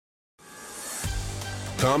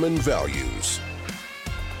Common values.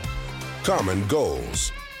 Common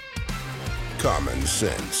goals. Common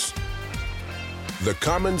sense. The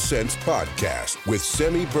Common Sense Podcast with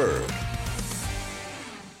Semi Bird.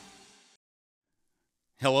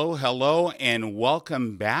 Hello, and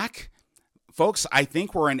welcome back. Folks, I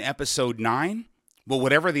think we're in episode 9, but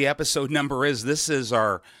whatever the episode number is, this is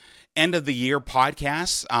our end of the year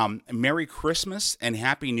podcast. Merry Christmas and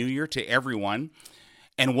Happy New Year to everyone.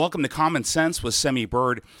 And welcome to Common Sense with Semi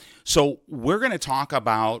Bird. So we're going to talk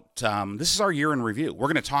about, this is our year in review. We're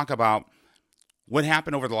going to talk about what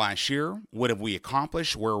happened over the last year. What have we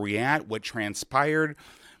accomplished? Where are we at? What transpired?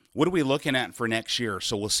 What are we looking at for next year?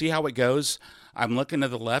 So we'll see how it goes. I'm looking to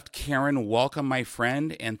the left. Karen, welcome, my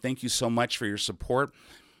friend, and thank you so much for your support.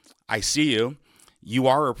 I see you. You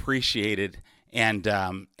are appreciated, and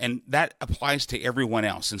that applies to everyone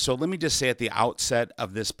else. And so let me just say at the outset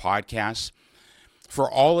of this podcast, for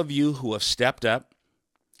all of you who have stepped up,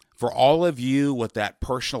 for all of you with that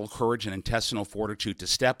personal courage and intestinal fortitude to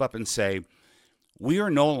step up and say, we are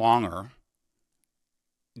no longer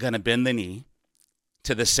going to bend the knee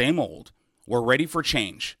to the same old. We're ready for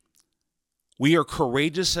change. We are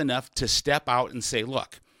courageous enough to step out and say,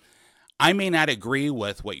 look, I may not agree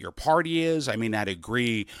with what your party is. I may not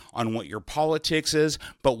agree on what your politics is,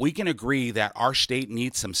 but we can agree that our state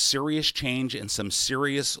needs some serious change and some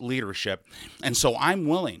serious leadership. And so I'm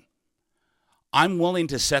willing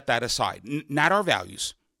to set that aside. Not our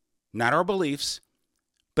values, not our beliefs,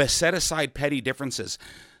 but set aside petty differences.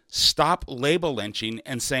 Stop label lynching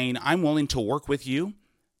and saying, I'm willing to work with you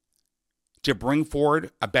to bring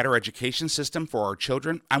forward a better education system for our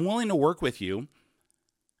children. I'm willing to work with you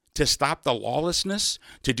to stop the lawlessness,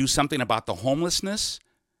 to do something about the homelessness,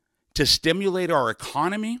 to stimulate our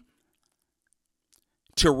economy,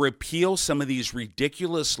 to repeal some of these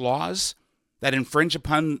ridiculous laws that infringe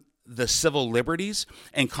upon the civil liberties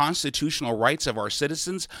and constitutional rights of our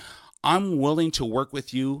citizens. I'm willing to work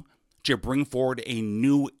with you to bring forward a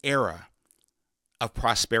new era of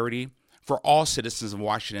prosperity for all citizens of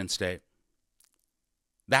Washington State.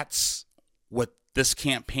 That's what this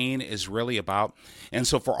campaign is really about. And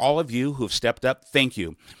so for all of you who have stepped up, thank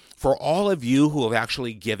you. For all of you who have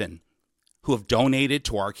actually given, who have donated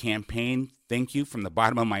to our campaign, thank you from the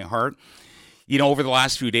bottom of my heart. You know, over the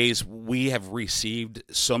last few days, we have received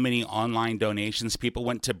so many online donations. People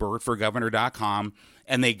went to birdforgovernor.com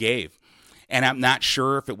and they gave. And I'm not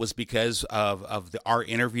sure if it was because of our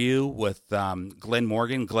interview with Glenn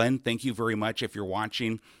Morgan. Glenn, thank you very much if you're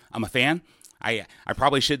watching. I'm a fan. I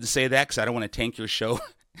probably shouldn't say that because I don't want to tank your show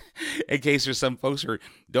in case there's some folks who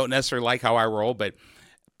don't necessarily like how I roll. But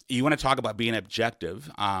you want to talk about being objective.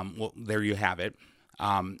 Well, there you have it.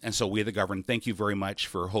 And so We the Governed, thank you very much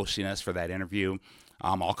for hosting us for that interview.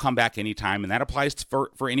 I'll come back anytime. And that applies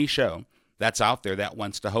for any show that's out there that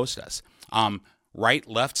wants to host us. Right,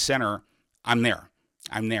 left, center, I'm there.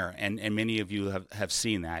 And many of you have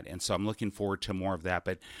seen that. And so I'm looking forward to more of that.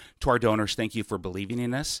 But to our donors, thank you for believing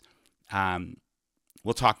in us.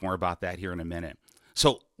 We'll talk more about that here in a minute.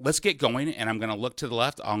 So let's get going, and I'm going to look to the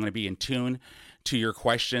left. I'm going to be in tune to your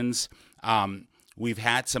questions. We've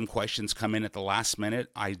had some questions come in at the last minute.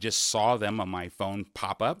 I just saw them on my phone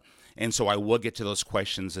pop up, and so I will get to those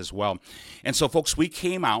questions as well. And so, folks, we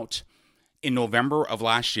came out in November of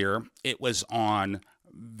last year. It was on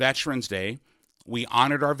Veterans Day. We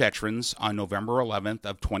honored our veterans on November 11th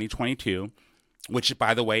of 2022, which,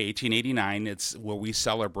 by the way, 1889, it's where we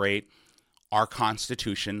celebrate our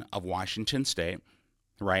Constitution of Washington State,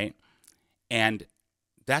 right? And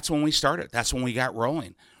that's when we started. That's when we got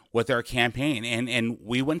rolling with our campaign. And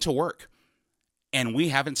we went to work, and we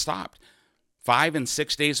haven't stopped. 5 and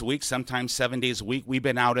 6 days a week, sometimes 7 days a week, we've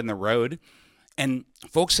been out on the road. And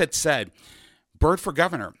folks had said, Bird for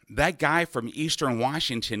Governor, that guy from Eastern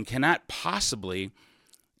Washington cannot possibly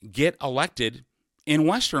get elected in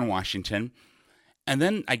Western Washington. And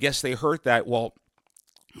then I guess they heard that, well,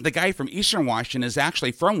 the guy from Eastern Washington is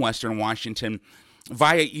actually from Western Washington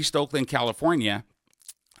via East Oakland, California.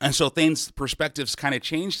 And so perspectives kind of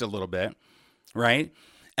changed a little bit, right?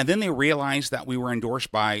 And then they realized that we were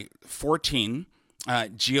endorsed by 14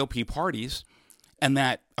 GOP parties, and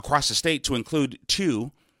that across the state, to include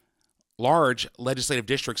 2 large legislative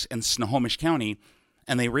districts in Snohomish County.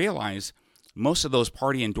 And they realized most of those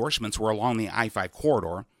party endorsements were along the I-5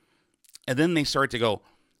 corridor. And then they started to go,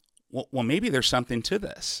 well, maybe there's something to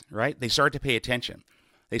this, right? They started to pay attention.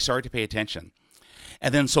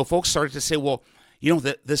 And then so folks started to say, well, you know,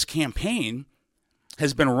 this campaign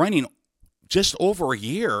has been running just over a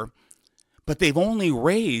year, but they've only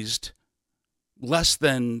raised less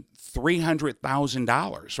than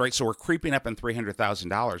 $300,000, right? So we're creeping up on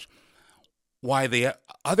 $300,000. why the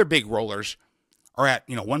other big rollers are at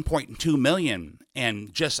 1.2 million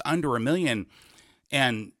and just under $1 million,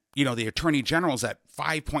 and the attorney general's at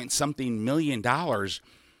 5 point something million dollars.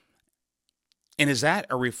 And is that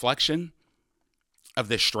a reflection of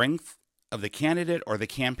the strength of the candidate or the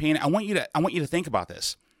campaign? I want you to think about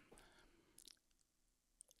this.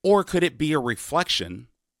 Or could it be a reflection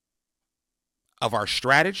of our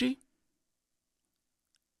strategy?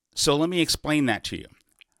 So let me explain that to you.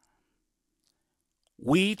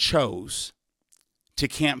 We chose to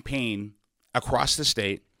campaign across the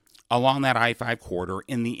state along that I-5 corridor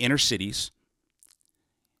in the inner cities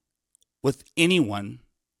with anyone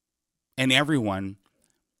and everyone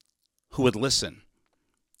who would listen.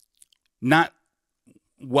 Not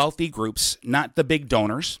wealthy groups, not the big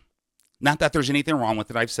donors. Not that there's anything wrong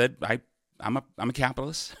with it. I've said I'm a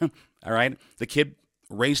capitalist. All right. The kid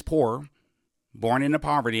raised poor, born into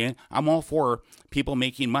poverty. I'm all for people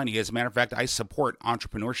making money. As a matter of fact, I support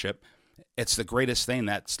entrepreneurship. It's the greatest thing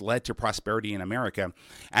that's led to prosperity in America.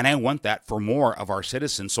 And I want that for more of our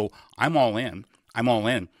citizens. So I'm all in.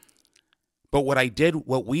 But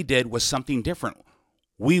what we did was something different.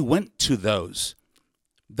 We went to those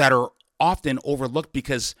that are often overlooked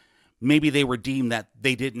because maybe they were deemed that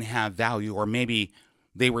they didn't have value, or maybe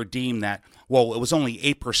they were deemed that, well, it was only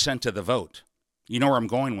 8% of the vote. You know where I'm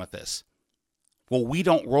going with this? Well, we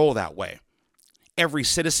don't roll that way. Every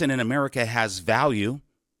citizen in America has value.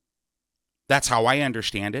 That's how I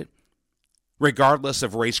understand it. Regardless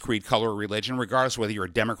of race, creed, color, or religion, regardless whether you're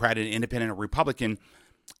a Democrat, an independent, or Republican,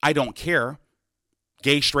 I don't care.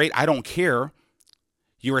 Gay, straight, I don't care.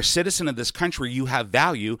 You're a citizen of this country. You have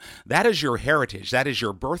value. That is your heritage. That is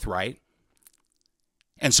your birthright.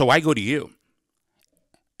 And so I go to you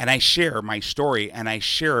and I share my story and I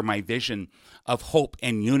share my vision of hope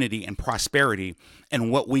and unity and prosperity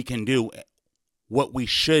and what we can do, what we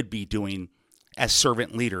should be doing as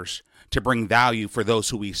servant leaders to bring value for those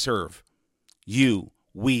who we serve. You,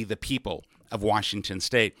 we, the people of Washington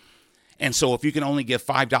State. And so if you can only give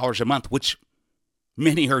 $5 a month, which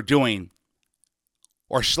many are doing,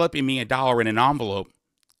 or slipping me $1 in an envelope,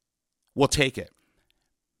 we'll take it.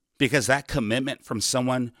 Because that commitment from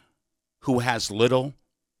someone who has little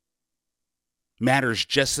matters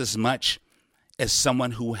just as much as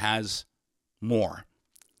someone who has more.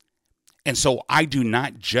 And so I do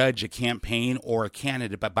not judge a campaign or a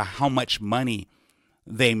candidate by how much money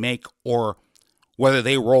they make, or whether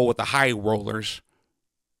they roll with the high rollers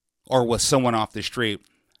or with someone off the street.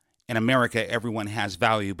 In America, everyone has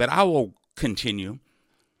value. But I will continue.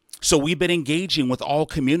 So we've been engaging with all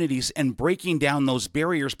communities and breaking down those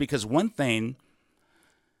barriers, because one thing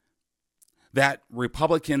that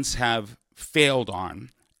Republicans have failed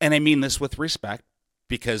on, and I mean this with respect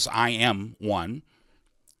because I am one,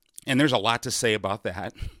 and there's a lot to say about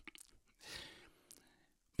that,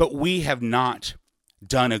 but we have not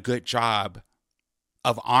done a good job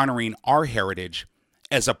of honoring our heritage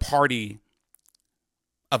as a party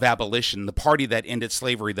of abolition, the party that ended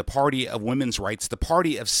slavery, the party of women's rights, the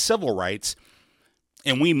party of civil rights.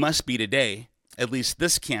 And we must be today, at least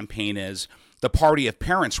this campaign is, the party of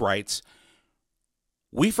parents' rights.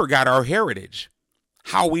 We forgot our heritage,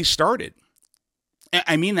 how we started.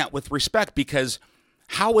 I mean that with respect, because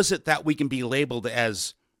how is it that we can be labeled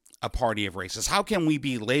as a party of racists? How can we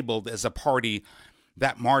be labeled as a party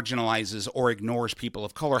that marginalizes or ignores people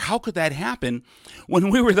of color? How could that happen when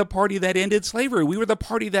we were the party that ended slavery? We were the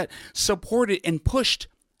party that supported and pushed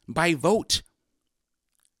by vote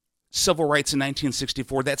civil rights in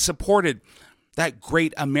 1964, that supported that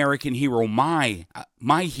great American hero, my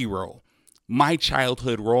hero, my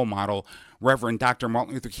childhood role model, Reverend Dr.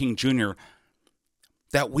 Martin Luther King Jr.,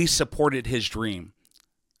 that we supported his dream.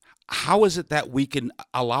 How is it that we can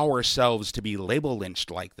allow ourselves to be label lynched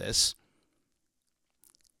like this?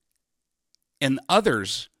 And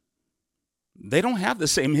others, they don't have the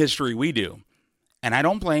same history we do. And I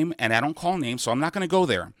don't blame and I don't call names, so I'm not going to go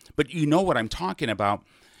there. But you know what I'm talking about.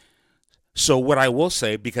 So what I will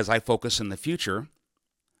say, because I focus in the future,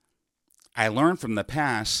 I learned from the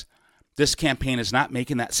past, this campaign is not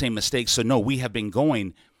making that same mistake. So no, we have been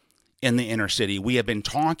going in the inner city. We have been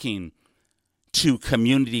talking to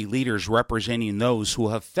community leaders representing those who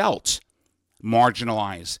have felt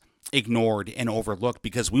marginalized, ignored, and overlooked,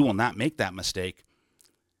 because we will not make that mistake.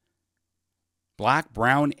 Black,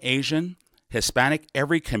 brown, Asian, Hispanic,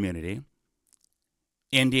 every community,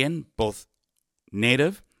 Indian, both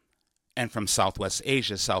native and from Southwest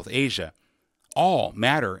Asia, South Asia, all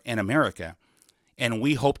matter in America, and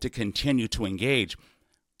we hope to continue to engage.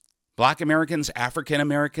 Black Americans, African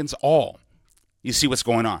Americans, all. You see what's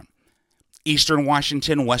going on. Eastern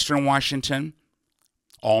Washington, Western Washington,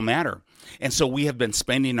 all matter. And so we have been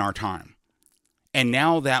spending our time. And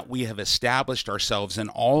now that we have established ourselves in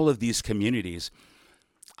all of these communities,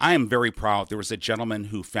 I am very proud. There was a gentleman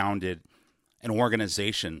who founded an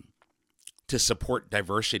organization to support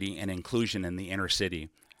diversity and inclusion in the inner city.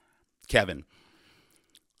 Kevin.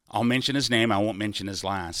 I'll mention his name. I won't mention his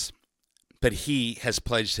last. But he has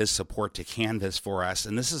pledged his support to canvass for us.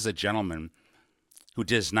 And this is a gentleman who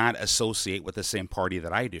does not associate with the same party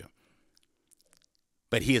that I do.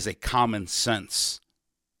 But he is a common sense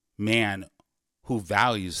man who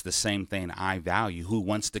values the same thing I value, who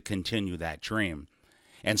wants to continue that dream.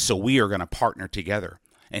 And so we are going to partner together.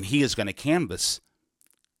 And he is going to canvass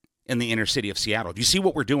in the inner city of Seattle. Do you see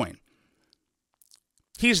what we're doing?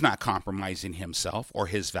 He's not compromising himself or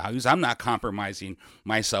his values. I'm not compromising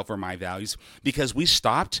myself or my values, because we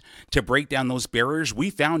stopped to break down those barriers.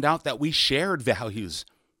 We found out that we shared values,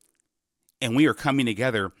 and we are coming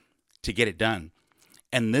together to get it done.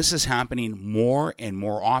 And this is happening more and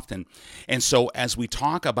more often. And so as we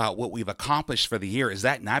talk about what we've accomplished for the year, is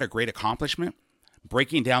that not a great accomplishment?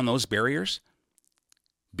 Breaking down those barriers,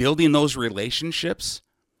 building those relationships.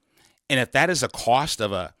 And if that is a cost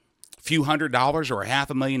of a few $100s or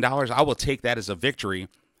 $500,000, I will take that as a victory,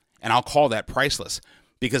 and I'll call that priceless,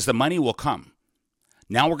 because the money will come.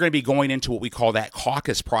 Now we're going to be going into what we call that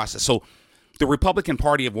caucus process. So the Republican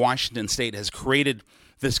Party of Washington State has created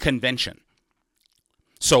this convention.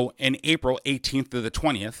 So in April 18th through the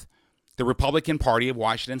 20th, the Republican Party of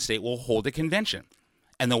Washington State will hold a convention.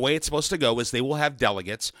 And the way it's supposed to go is they will have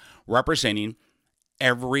delegates representing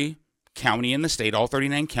every county in the state. All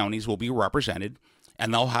 39 counties will be represented,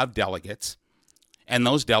 and they'll have delegates. And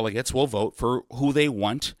those delegates will vote for who they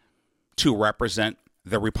want to represent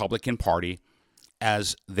the Republican Party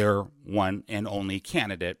as their one and only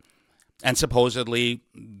candidate. And supposedly,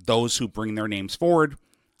 those who bring their names forward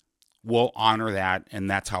will honor that, and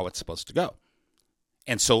that's how it's supposed to go.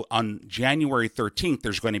 And so on January 13th,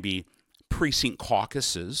 there's going to be precinct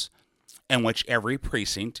caucuses in which every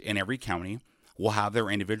precinct in every county will have their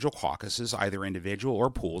individual caucuses, either individual or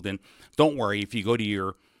pooled. And don't worry, if you go to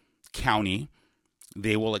your county,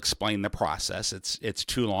 they will explain the process. It's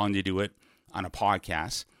too long to do it on a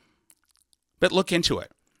podcast. But look into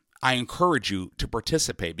it. I encourage you to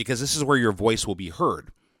participate, because this is where your voice will be heard.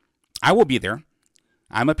 I will be there.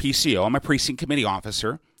 I'm a PCO. I'm a precinct committee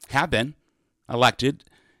officer, have been elected,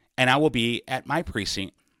 and I will be at my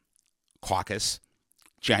precinct caucus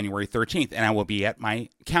January 13th, and I will be at my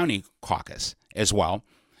county caucus as well,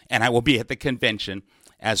 and I will be at the convention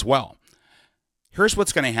as well. Here's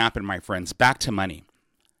what's going to happen, my friends. Back to money.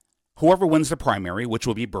 Whoever wins the primary, which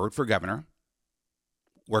will be Byrd for governor,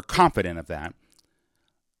 we're confident of that,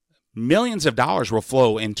 millions of dollars will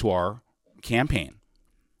flow into our campaign.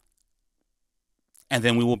 And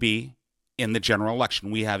then we will be in the general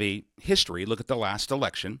election. We have a history. Look at the last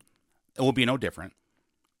election. It will be no different.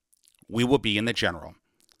 We will be in the general.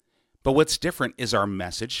 But what's different is our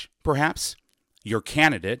message, perhaps. Your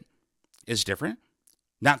candidate is different.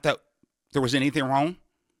 Not that there was anything wrong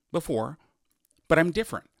before, but I'm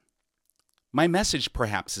different. My message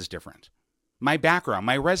perhaps is different. My background,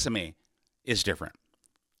 my resume is different.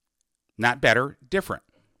 Not better, different.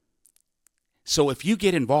 So if you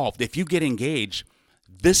get involved, if you get engaged,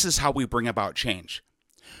 this is how we bring about change.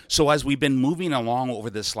 So as we've been moving along over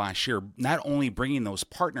this last year, not only bringing those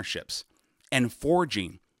partnerships and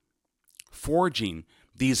forging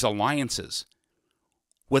these alliances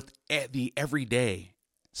with the everyday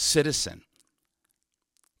citizen.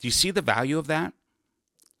 Do you see the value of that?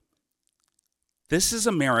 This is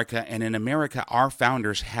America, and in America, our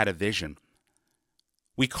founders had a vision.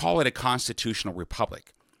 We call it a constitutional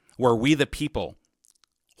republic, where we the people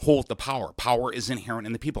hold the power. Power is inherent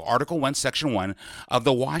in the people. Article 1, Section 1 of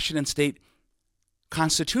the Washington State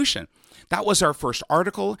Constitution. That was our first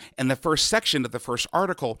article and the first section of the first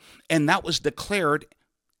article, and that was declared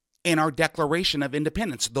in our Declaration of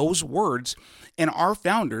Independence. Those words, and our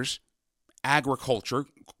founders, agriculture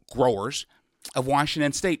growers of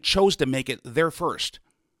Washington State, chose to make it their first.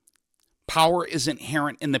 Power is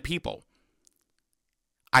inherent in the people.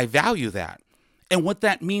 I value that. And what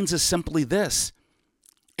that means is simply this.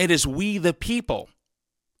 It is we the people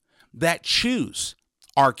that choose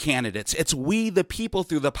our candidates. It's we the people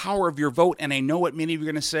through the power of your vote. And I know what many of you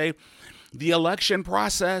are going to say, the election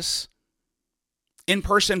process,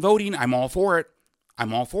 in-person voting, I'm all for it.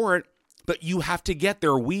 I'm all for it. But you have to get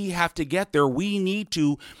there. We have to get there. We need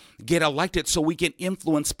to get elected so we can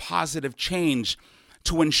influence positive change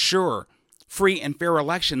to ensure free and fair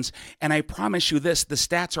elections. And I promise you this, the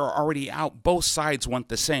stats are already out. Both sides want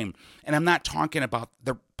the same. And I'm not talking about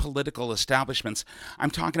the political establishments. I'm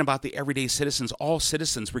talking about the everyday citizens. All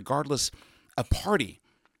citizens, regardless of party,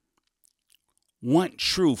 want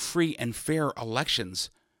true, free, and fair elections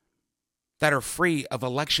that are free of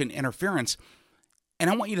election interference. And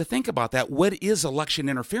I want you to think about that. What is election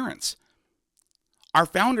interference? Our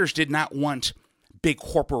founders did not want big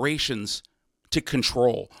corporations to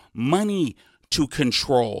control, money to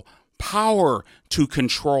control, power to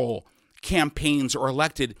control campaigns or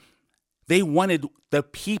elected. They wanted the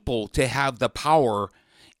people to have the power,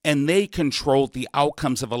 and they controlled the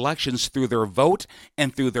outcomes of elections through their vote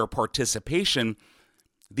and through their participation.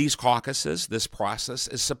 These caucuses, this process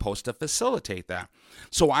is supposed to facilitate that.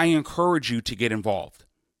 So I encourage you to get involved.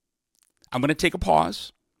 I'm going to take a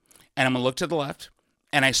pause, and I'm going to look to the left,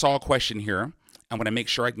 and I saw a question here. I'm going to make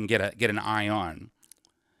sure I can get an eye on.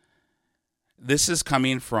 This is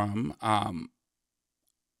coming from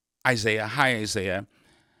Isaiah. Hi, Isaiah.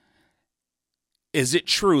 Is it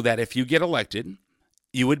true that if you get elected,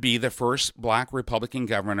 you would be the first black Republican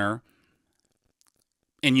governor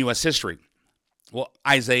in U.S. history? Well,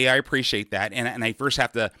 Isaiah, I appreciate that. And I first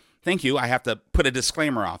have to, thank you, I have to put a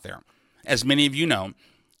disclaimer out there. As many of you know,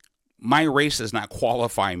 my race does not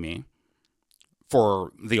qualify me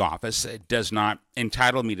for the office. It does not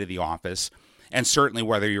entitle me to the office. And certainly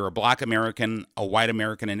whether you're a black American, a white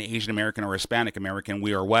American, an Asian American, or Hispanic American,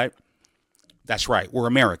 we are what? That's right, we're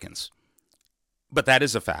Americans. But that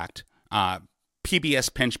is a fact. PBS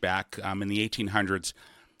Pinchback in the 1800s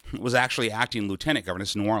was actually acting lieutenant governor. This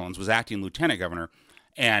is New Orleans, was acting lieutenant governor.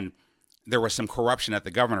 And there was some corruption at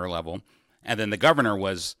the governor level. And then the governor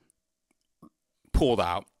was pulled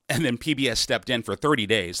out. And then PBS stepped in for 30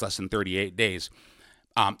 days, less than 38 days.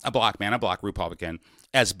 A black man, a black Republican,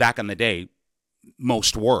 as back in the day,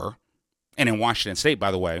 most were. And in Washington State,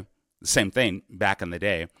 by the way, the same thing back in the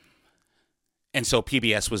day. And so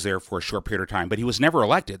PBS was there for a short period of time, but he was never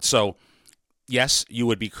elected. So, yes, you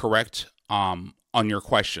would be correct on your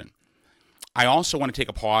question. I also want to take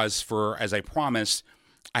a pause for, as I promised,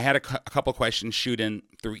 I had a couple questions shoot in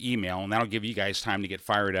through email, and that'll give you guys time to get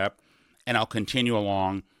fired up, and I'll continue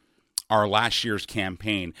along our last year's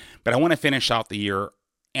campaign. But I want to finish out the year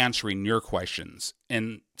answering your questions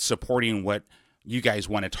and supporting what you guys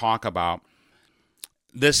want to talk about.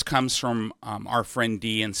 This comes from our friend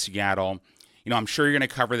Dee in Seattle. I'm sure you're going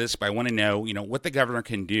to cover this, but I want to know, what the governor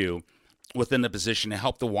can do within the position to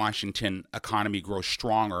help the Washington economy grow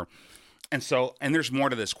stronger. And there's more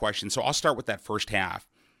to this question. So I'll start with that first half.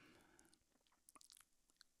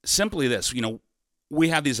 Simply this, we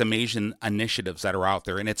have these amazing initiatives that are out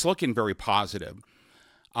there, and it's looking very positive.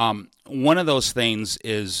 One of those things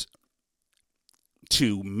is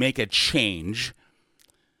to make a change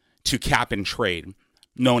to cap and trade,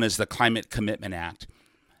 known as the Climate Commitment Act.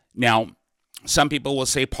 Now, some people will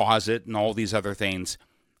say pause it and all these other things.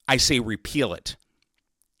 I say repeal it.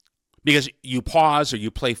 Because you pause or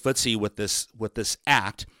you play footsie with this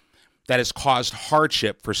act that has caused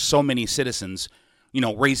hardship for so many citizens,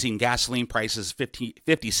 raising gasoline prices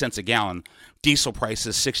 50 cents a gallon, diesel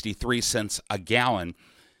prices 63 cents a gallon.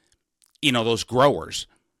 Those growers,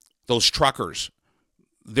 those truckers,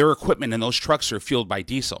 their equipment and those trucks are fueled by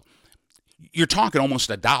diesel. You're talking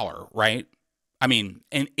almost $1, right? I mean,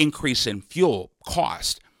 an increase in fuel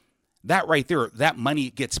cost. That right there, that money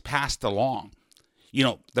gets passed along.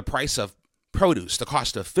 The price of produce, the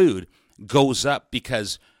cost of food goes up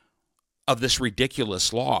because of this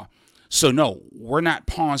ridiculous law. So no, we're not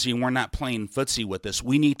pausing, we're not playing footsie with this.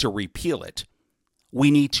 We need to repeal it. We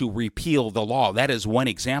need to repeal the law. That is one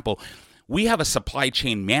example. We have a supply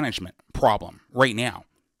chain management problem right now.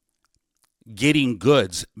 Getting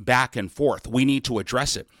goods back and forth. We need to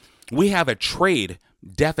address it. We have a trade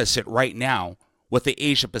deficit right now with the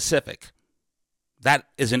Asia Pacific. That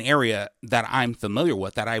is an area that I'm familiar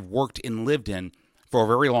with, that I've worked and lived in for a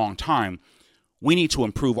very long time. We need to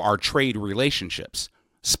improve our trade relationships,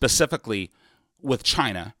 specifically with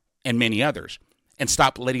China and many others, and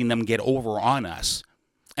stop letting them get over on us.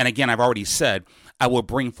 And again, I've already said, I will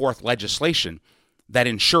bring forth legislation that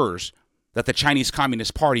ensures that the Chinese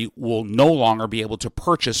Communist Party will no longer be able to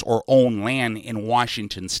purchase or own land in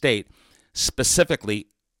Washington State, specifically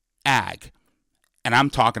ag. And I'm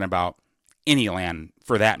talking about any land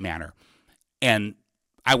for that matter. And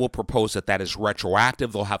I will propose that is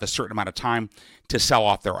retroactive. They'll have a certain amount of time to sell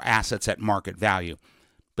off their assets at market value.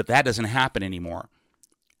 But that doesn't happen anymore.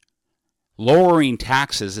 Lowering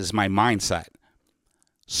taxes is my mindset.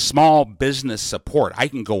 Small business support. I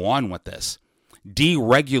can go on with this.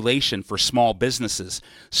 Deregulation for small businesses.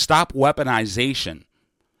 Stop weaponization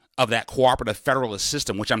of that cooperative federalist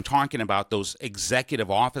system, which I'm talking about, those executive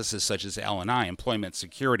offices such as L&I, Employment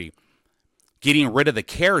Security, getting rid of the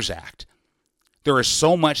CARES Act. There is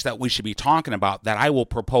so much that we should be talking about that I will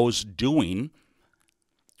propose doing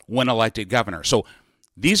when elected governor. So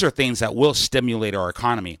these are things that will stimulate our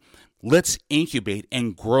economy. Let's incubate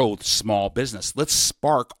and grow small business. Let's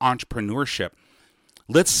spark entrepreneurship.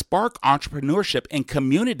 Let's spark entrepreneurship in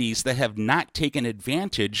communities that have not taken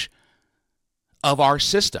advantage of our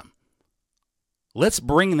system. Let's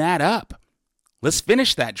bring that up. Let's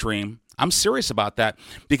finish that dream. I'm serious about that,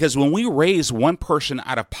 because when we raise one person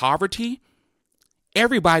out of poverty,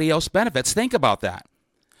 everybody else benefits. Think about that.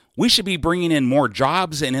 We should be bringing in more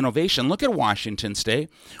jobs and innovation. Look at Washington State.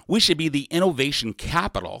 We should be the innovation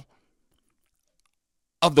capital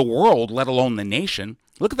of the world, let alone the nation.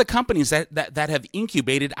 Look at the companies that have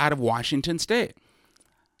incubated out of Washington State.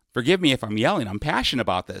 Forgive me if I'm yelling. I'm passionate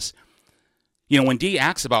about this. When Dee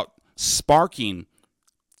asks about sparking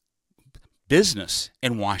business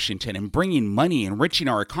in Washington and bringing money, enriching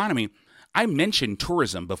our economy, I mentioned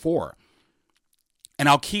tourism before. And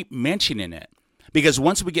I'll keep mentioning it, because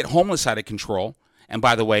once we get homeless out of control, and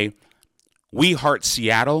by the way, We Heart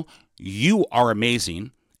Seattle, you are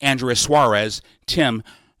amazing. Andrea Suarez, Tim,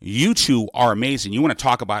 you two are amazing. You want to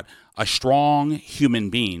talk about a strong human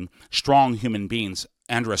being, strong human beings.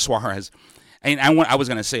 Andrea Suarez, and I was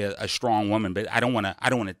going to say a strong woman, but I don't want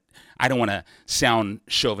to sound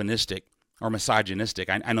chauvinistic or misogynistic.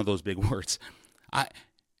 I know those big words.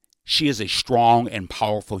 She is a strong and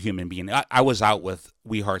powerful human being. I was out with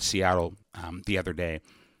We Heart Seattle the other day,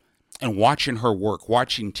 and watching her work,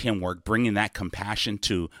 watching Tim work, bringing that compassion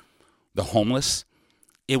to the homeless.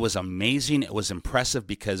 It was amazing. It was impressive,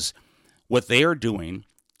 because what they are doing,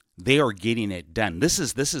 they are getting it done. This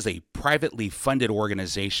is a privately funded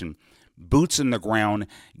organization, boots in the ground,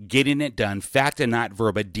 getting it done, facta not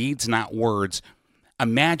verba, deeds not words.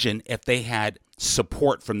 Imagine if they had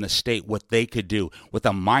support from the state, what they could do with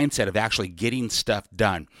a mindset of actually getting stuff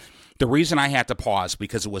done. The reason I had to pause,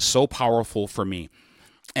 because it was so powerful for me.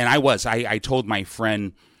 And I told my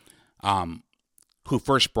friend who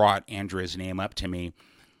first brought Andrea's name up to me,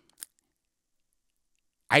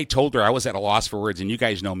 I told her I was at a loss for words, and you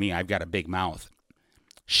guys know me, I've got a big mouth.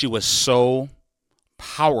 She was so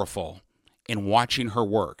powerful in watching her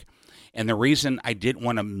work. And the reason I didn't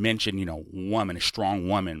want to mention, woman, a strong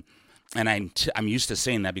woman, and I'm used to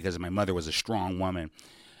saying that because my mother was a strong woman.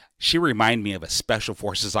 She reminded me of a special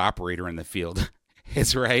forces operator in the field.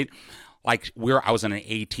 It's right. Like I was on an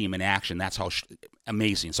A team in action. That's how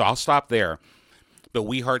amazing. So I'll stop there. But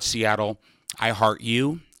We Heart Seattle, I heart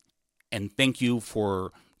you, and thank you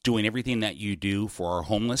for doing everything that you do for our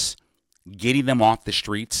homeless, getting them off the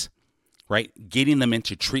streets, right? Getting them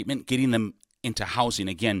into treatment, getting them into housing.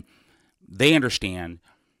 Again, they understand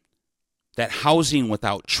that housing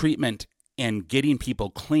without treatment and getting people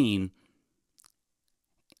clean,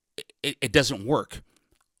 it doesn't work.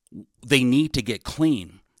 They need to get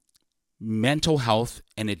clean. Mental health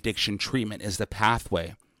and addiction treatment is the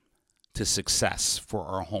pathway to success for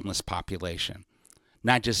our homeless population.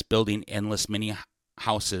 Not just building endless mini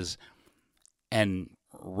houses and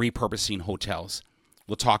repurposing hotels.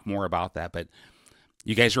 We'll talk more about that, but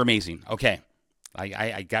you guys are amazing. Okay.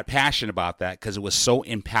 I got passionate about that because it was so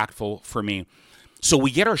impactful for me. So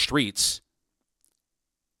we get our streets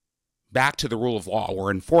back to the rule of law.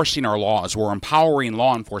 We're enforcing our laws. We're empowering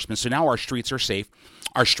law enforcement. So now our streets are safe.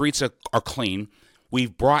 Our streets are clean.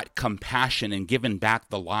 We've brought compassion and given back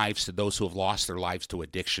the lives to those who have lost their lives to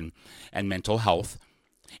addiction and mental health.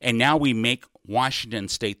 And now we make Washington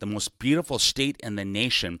State the most beautiful state in the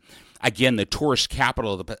nation. Again, the tourist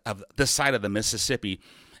capital of this side of the Mississippi.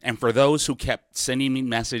 And for those who kept sending me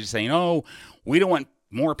messages saying, oh, we don't want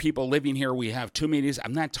more people living here, we have too many.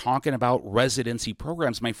 I'm not talking about residency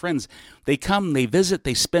programs. My friends, they come, they visit,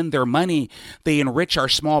 they spend their money, they enrich our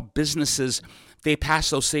small businesses, they pass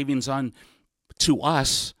those savings on to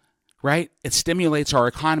us, right? It stimulates our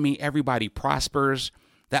economy. Everybody prospers.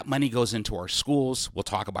 That money goes into our schools. We'll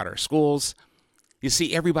talk about our schools. You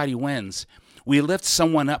see, everybody wins. We lift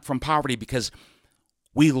someone up from poverty because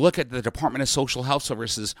we look at the Department of Social Health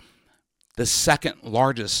Services, the second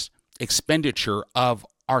largest expenditure of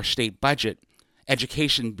our state budget,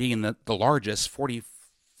 education being the largest, 45%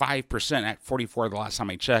 at 44% the last time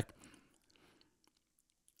I checked.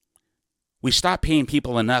 We stop paying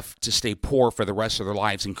people enough to stay poor for the rest of their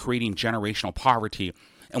lives and creating generational poverty,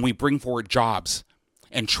 and we bring forward jobs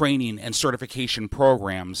and training and certification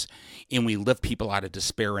programs, and we lift people out of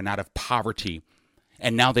despair and out of poverty.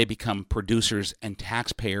 And now they become producers and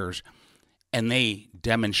taxpayers, and they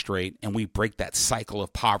demonstrate, and we break that cycle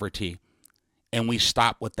of poverty, and we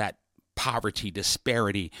stop with that poverty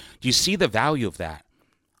disparity. Do you see the value of that?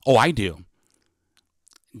 Oh, I do.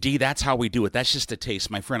 D, that's how we do it. That's just a taste.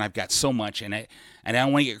 My friend, I've got so much, and I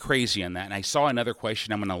don't want to get crazy on that. And I saw another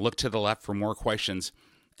question. I'm going to look to the left for more questions,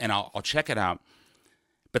 and I'll check it out.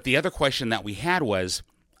 But the other question that we had was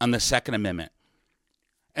on the Second Amendment.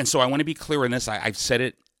 And so I want to be clear on this. I've said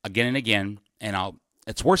it again and again, and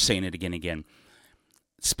it's worth saying it again and again.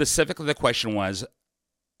 Specifically, the question was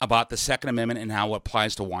about the Second Amendment and how it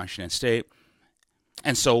applies to Washington State.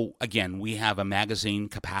 And so, again, we have a magazine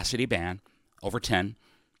capacity ban, over 10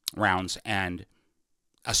 rounds, and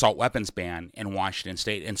assault weapons ban in Washington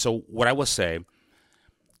State. And so what I will say,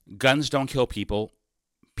 guns don't kill people.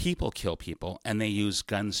 People kill people, and they use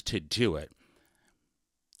guns to do it.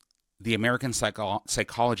 The American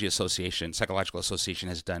Psychological Association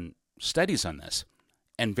has done studies on this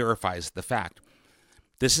and verifies the fact.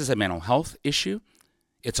 This is a mental health issue.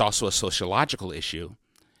 It's also a sociological issue.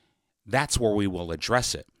 That's where we will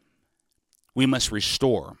address it. We must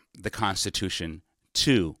restore the Constitution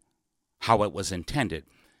to how it was intended.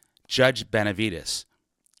 Judge Benavides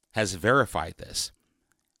has verified this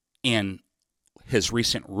in his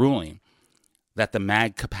recent ruling that the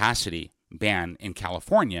mag capacity ban in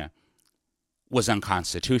California was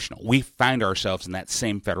unconstitutional. We find ourselves in that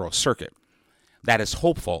same federal circuit. That is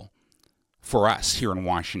hopeful for us here in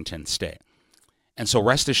Washington State. And so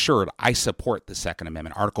rest assured, I support the Second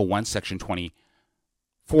Amendment, Article 1, Section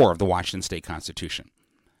 24 of the Washington State Constitution.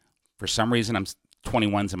 For some reason,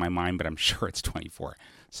 21's in my mind, but I'm sure it's 24.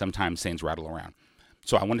 Sometimes things rattle around.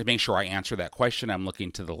 So I wanted to make sure I answer that question. I'm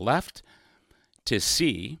looking to the left to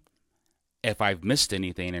see if I've missed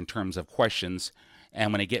anything in terms of questions.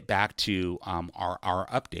 And when I get back to our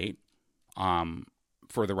update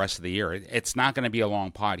for the rest of the year, it's not going to be a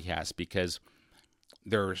long podcast because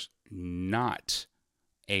there's not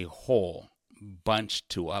a whole bunch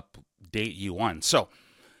to update you on. So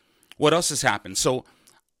what else has happened? So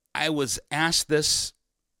I was asked this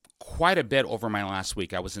quite a bit over my last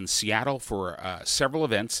week. I was in Seattle for several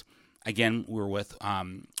events. Again, we were with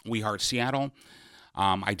We Heart Seattle.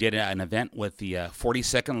 I did an event with the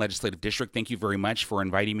 42nd Legislative District. Thank you very much for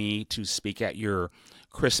inviting me to speak at your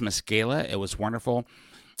Christmas gala. It was wonderful.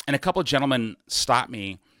 And a couple of gentlemen stopped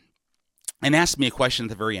me and asked me a question at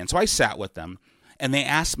the very end. So I sat with them, and they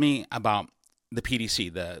asked me about the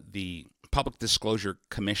PDC, the Public Disclosure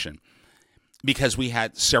Commission, because we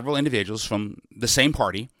had several individuals from the same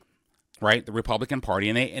party, right, the Republican Party,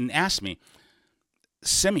 and they asked me,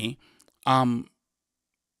 Simi, are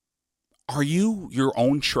you your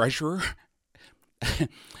own treasurer?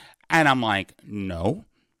 And I'm like, no,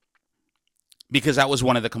 because that was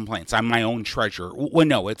one of the complaints. I'm my own treasurer. Well,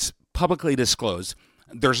 no, it's publicly disclosed.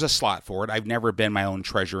 There's a slot for it. I've never been my own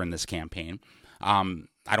treasurer in this campaign. I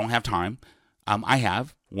don't have time. I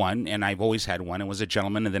have one, and I've always had one. It was a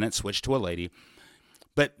gentleman, and then it switched to a lady.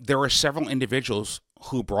 But there were several individuals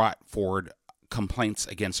who brought forward complaints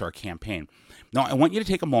against our campaign. Now, I want you to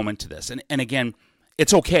take a moment to this. And again,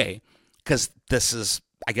 it's okay, because this is,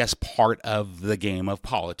 I guess, part of the game of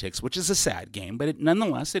politics, which is a sad game, but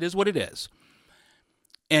nonetheless, it is what it is.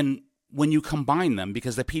 And when you combine them,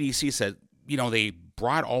 because the PDC said, they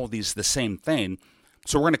brought all of these the same thing,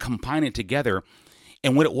 so we're going to combine it together.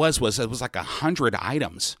 And what it was like 100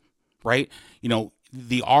 items, right?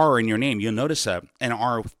 The R in your name, you'll notice an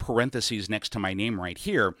R with parentheses next to my name right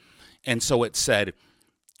here. And so it said,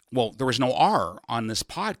 well, there was no R on this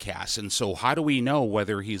podcast. And so how do we know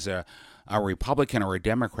whether he's a Republican or a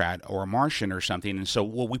Democrat or a Martian or something? And so,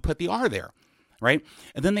 we put the R there, right?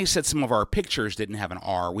 And then they said some of our pictures didn't have an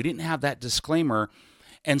R. We didn't have that disclaimer.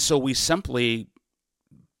 And so we simply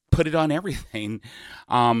put it on everything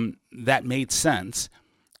that made sense.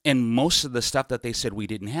 And most of the stuff that they said we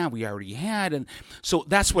didn't have, we already had. And so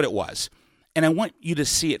that's what it was. And I want you to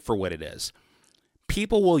see it for what it is.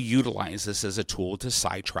 People will utilize this as a tool to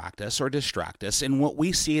sidetrack us or distract us. And what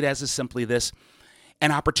we see it as is simply this,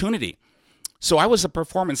 an opportunity. So I was a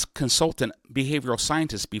performance consultant, behavioral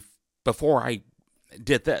scientist before I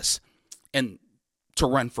did this, and to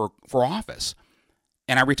run for office.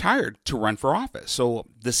 And I retired to run for office. So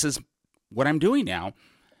this is what I'm doing now.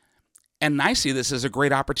 And I see this as a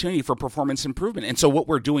great opportunity for performance improvement. And so what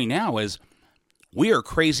we're doing now is we are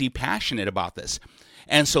crazy passionate about this.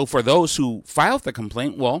 And so for those who filed the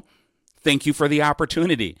complaint, well, thank you for the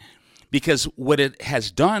opportunity. Because what it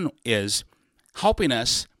has done is helping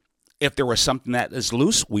us. If there was something that is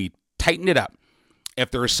loose, we tightened it up.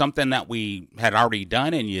 If there was something that we had already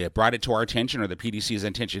done and you brought it to our attention or the PDC's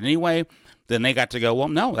attention anyway, then they got to go, well,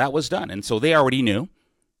 no, that was done. And so they already knew.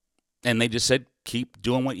 And they just said, keep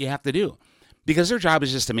doing what you have to do. Because their job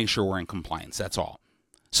is just to make sure we're in compliance. That's all.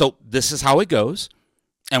 So this is how it goes.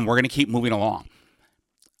 And we're going to keep moving along.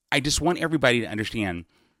 I just want everybody to understand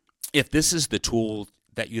if this is the tool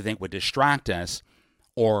that you think would distract us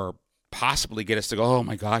or possibly get us to go, oh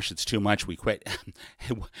my gosh, it's too much, we quit,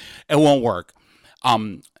 it won't work.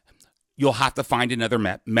 You'll have to find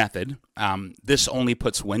another method. This only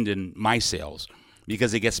puts wind in my sails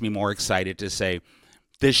because it gets me more excited to say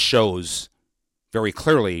this shows very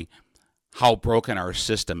clearly how broken our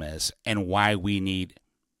system is and why we need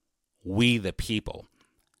we the people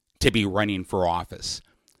to be running for office.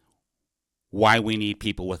 Why we need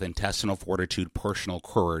people with intestinal fortitude, personal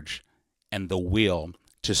courage, and the will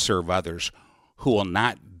to serve others who will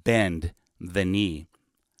not bend the knee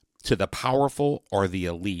to the powerful or the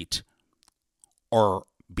elite or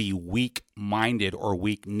be weak-minded or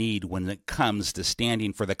weak-kneed when it comes to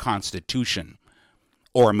standing for the Constitution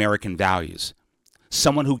or American values.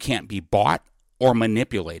 Someone who can't be bought or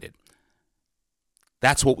manipulated.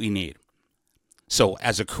 That's what we need. So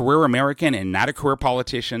as a career American and not a career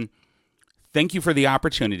politician, thank you for the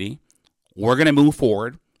opportunity. We're going to move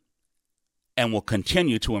forward and we'll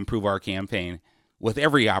continue to improve our campaign with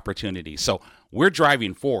every opportunity. So we're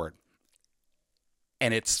driving forward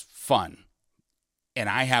and it's fun. And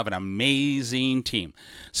I have an amazing team.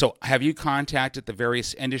 So have you contacted the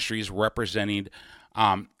various industries represented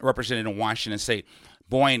in Washington State?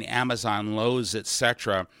 Boeing, Amazon, Lowe's,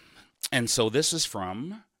 etc. And so this is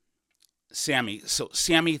from Sammy. So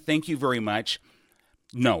Sammy, thank you very much.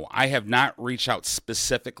 No, I have not reached out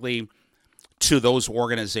specifically to those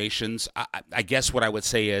organizations. I guess what I would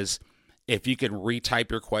say is if you could retype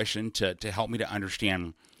your question to help me to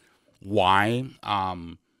understand why.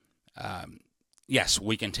 Yes,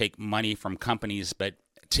 we can take money from companies, but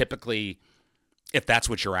typically, if that's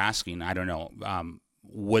what you're asking, I don't know,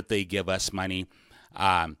 would they give us money?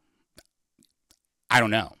 I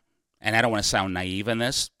don't know. And I don't want to sound naive in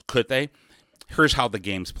this. Could they? Here's how the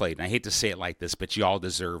game's played. And I hate to say it like this, but you all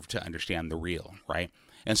deserve to understand the real, right?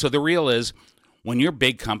 And so the real is when you're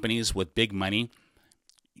big companies with big money,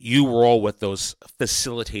 you roll with those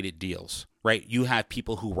facilitated deals, right? You have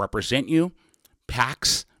people who represent you,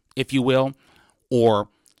 PACs, if you will, or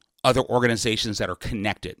other organizations that are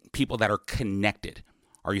connected, people that are connected.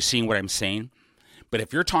 Are you seeing what I'm saying? But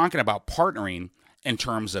if you're talking about partnering in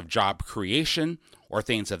terms of job creation or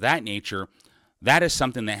things of that nature, that is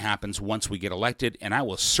something that happens once we get elected, and I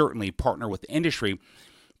will certainly partner with the industry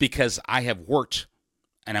because I have worked,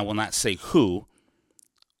 and I will not say who,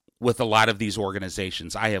 with a lot of these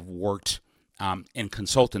organizations. I have worked in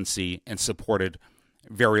consultancy and supported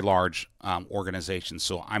very large organizations,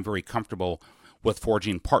 so I'm very comfortable with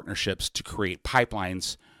forging partnerships to create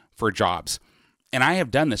pipelines for jobs. And I have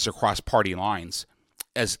done this across party lines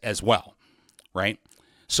as well, right?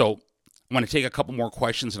 So I'm going to take a couple more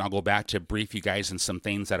questions and I'll go back to brief you guys on some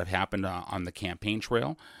things that have happened on the campaign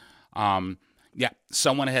trail.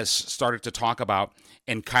 Someone has started to talk about,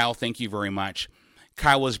 and Kyle, thank you very much.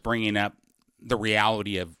 Kyle was bringing up the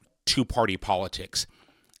reality of two-party politics.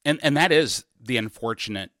 And that is the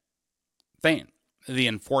unfortunate thing. The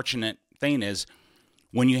unfortunate thing is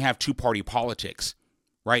when you have two-party politics,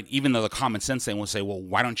 right? Even though the common sense thing will say, well,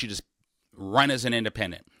 why don't you just run as an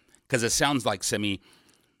independent? Because it sounds like, Simi,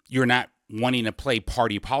 you're not wanting to play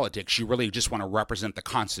party politics. You really just want to represent the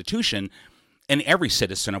Constitution and every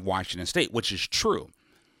citizen of Washington State, which is true.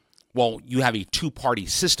 Well, you have a two-party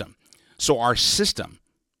system. So our system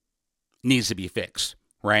needs to be fixed,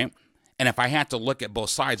 right? And if I had to look at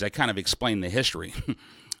both sides, I kind of explained the history.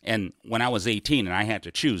 And when I was 18 and I had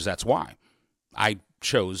to choose, that's why. I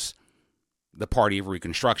chose the Party of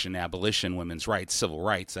Reconstruction, abolition, women's rights, civil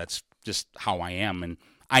rights. That's just how I am. And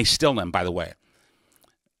I still am, by the way.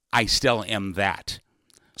 I still am that.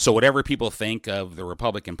 So whatever people think of the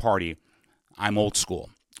Republican Party, I'm old school.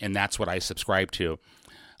 And that's what I subscribe to.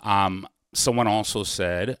 Someone also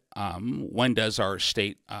said, when does our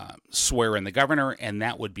state swear in the governor? And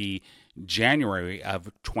that would be January of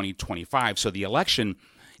 2025. So the election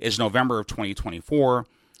is November of 2024.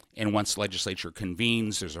 And once the legislature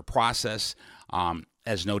convenes, there's a process,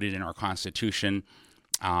 as noted in our Constitution,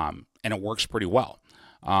 and it works pretty well.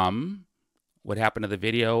 What happened to the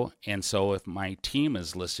video? And so if my team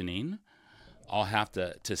is listening, I'll have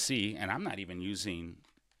to see, and I'm not even using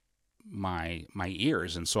my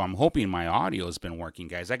ears, and so I'm hoping my audio has been working,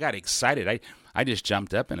 guys. I got excited. I just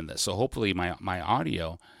jumped up into this, so hopefully my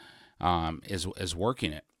audio is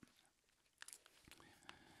working it.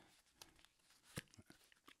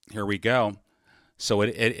 Here we go. So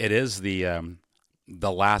it is the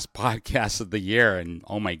last podcast of the year, and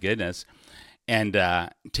oh my goodness. And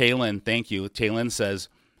Taylin, thank you. Taylin says,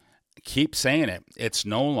 keep saying it. It's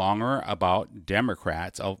no longer about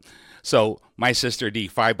Democrats. Oh, so my sister D,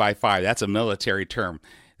 5x5, that's a military term.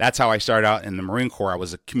 That's how I started out in the Marine Corps. I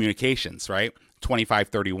was a communications, right?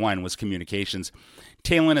 2531 was communications.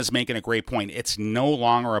 Talon is making a great point. It's no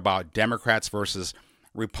longer about Democrats versus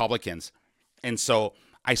Republicans. And so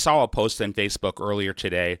I saw a post on Facebook earlier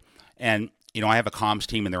today, and I have a comms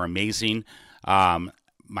team, and they're amazing.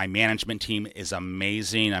 My management team is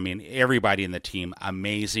amazing. I mean, everybody in the team,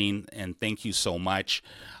 amazing, and thank you so much.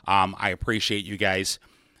 I appreciate you guys.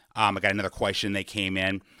 I got another question that came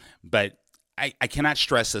in, but I cannot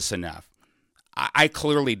stress this enough. I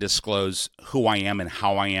clearly disclose who I am and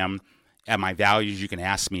how I am and my values. You can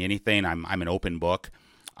ask me anything. I'm an open book.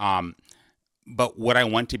 But what I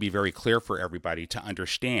want to be very clear for everybody to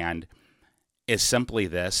understand is simply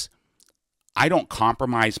this. I don't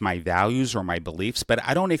compromise my values or my beliefs, but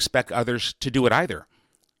I don't expect others to do it either.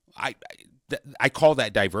 I call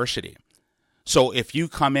that diversity. So if you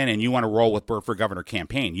come in and you want to roll with Bert for Governor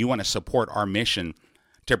campaign, you want to support our mission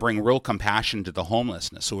to bring real compassion to the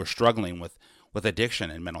homelessness who are struggling with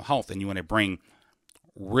addiction and mental health, and you want to bring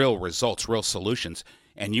real results, real solutions,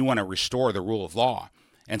 and you want to restore the rule of law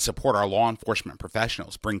and support our law enforcement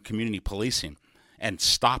professionals, bring community policing, and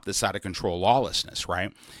stop this out-of-control lawlessness,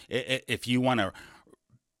 right? If you want to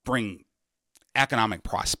bring economic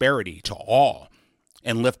prosperity to all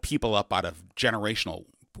and lift people up out of generational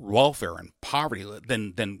welfare and poverty,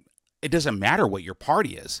 then it doesn't matter what your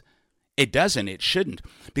party is. It doesn't. It shouldn't.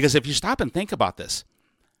 Because if you stop and think about this,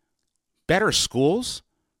 better schools,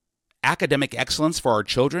 academic excellence for our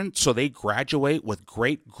children so they graduate with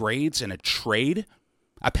great grades in a trade,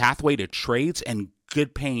 a pathway to trades and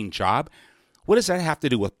good-paying job, what does that have to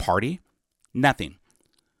do with party? Nothing.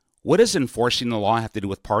 What does enforcing the law have to do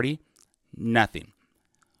with party? Nothing.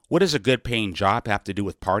 What does a good-paying job have to do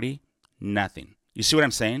with party? Nothing. You see what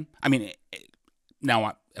I'm saying? I mean,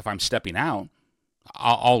 now if I'm stepping out,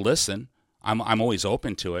 I'll listen. I'm always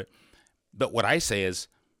open to it. But what I say is,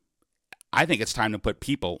 I think it's time to put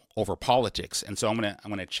people over politics. And so I'm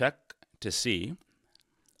gonna check to see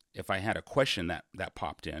if I had a question that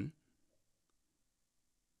popped in.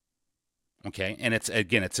 Okay, and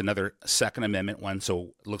it's another Second Amendment one,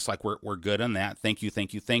 so it looks like we're good on that. Thank you.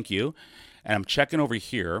 And I'm checking over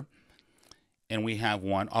here, and we have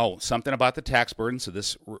one. Oh, something about the tax burden. So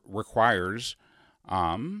this requires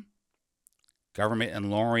government and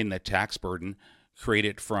lowering the tax burden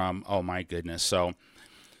created from. Oh my goodness. So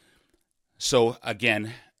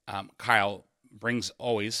again, Kyle brings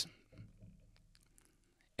always,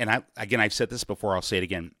 and I've said this before. I'll say it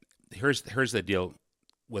again. Here's the deal.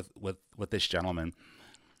 With this gentleman,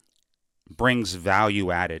 brings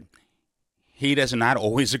value added. He does not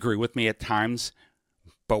always agree with me at times,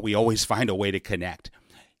 but we always find a way to connect.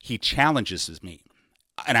 He challenges me,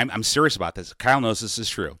 and I'm serious about this. Kyle knows this is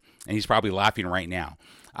true, and he's probably laughing right now.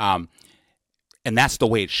 And that's the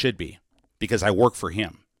way it should be, because I work for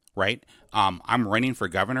him, right? I'm running for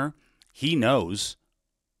governor. He knows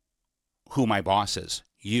who my boss is,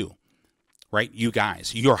 you, right? You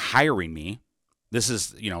guys, you're hiring me. This is,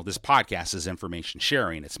 this podcast is information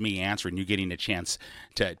sharing. It's me answering, you getting a chance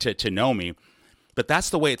to know me. But that's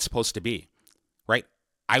the way it's supposed to be, right?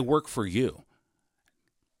 I work for you.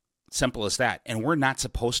 Simple as that. And we're not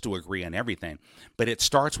supposed to agree on everything. But it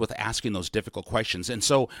starts with asking those difficult questions. And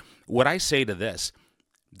so what I say to this,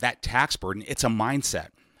 that tax burden, it's a mindset.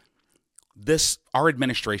 Our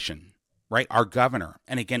administration, right, our governor,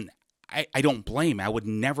 and again, I don't blame. I would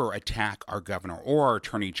never attack our governor or our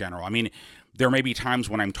attorney general. I mean, there may be times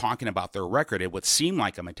when I'm talking about their record, it would seem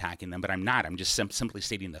like I'm attacking them, but I'm not. I'm just simply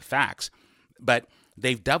stating the facts. But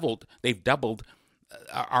they've doubled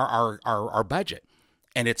our budget,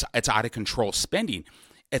 and it's out of control spending.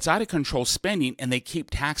 It's out of control spending, and they keep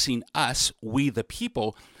taxing us, we the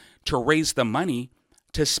people, to raise the money,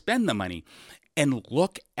 to spend the money. And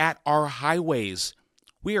look at our highways.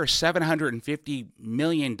 We are $750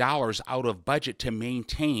 million out of budget to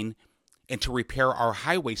maintain and to repair our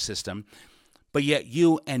highway system. But yet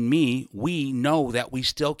you and me, we know that we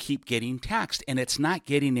still keep getting taxed, and it's not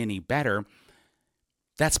getting any better.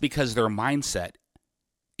 That's because their mindset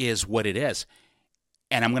is what it is.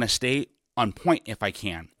 And I'm going to stay on point if I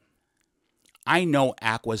can. I know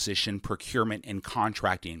acquisition, procurement, and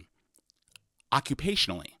contracting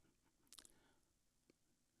occupationally.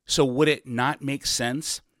 So would it not make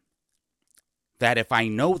sense that if I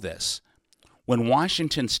know this, when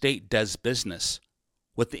Washington State does business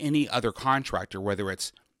with any other contractor, whether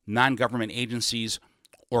it's non-government agencies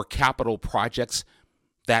or capital projects,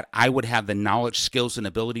 that I would have the knowledge, skills, and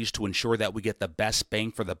abilities to ensure that we get the best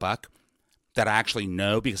bang for the buck, that I actually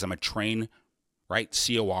know because I'm a trained, right,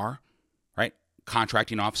 COR, right,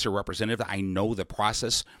 contracting officer representative. I know the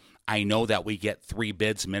process. I know that we get 3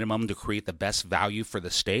 bids minimum to create the best value for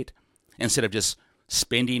the state instead of just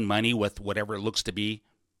spending money with whatever it looks to be.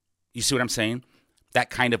 You see what I'm saying? That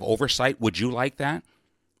kind of oversight, would you like that?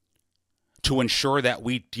 To ensure that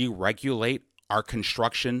we deregulate our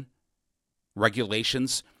construction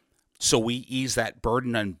regulations so we ease that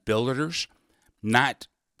burden on builders, not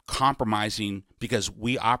compromising because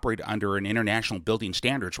we operate under an international building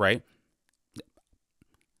standards, right?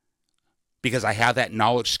 Because I have that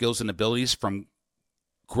knowledge, skills, and abilities from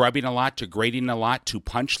grubbing a lot to grading a lot to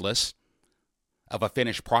punch lists of a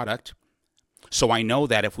finished product. So I know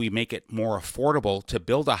that if we make it more affordable to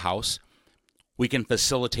build a house, we can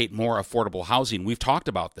facilitate more affordable housing. We've talked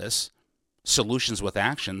about this, solutions with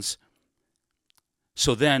actions.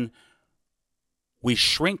 So then we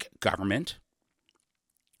shrink government.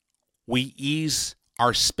 We ease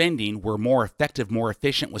our spending. We're more effective, more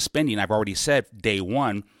efficient with spending. I've already said day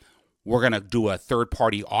one, we're going to do a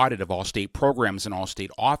third-party audit of all state programs and all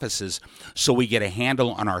state offices so we get a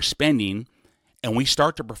handle on our spending and we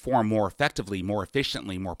start to perform more effectively, more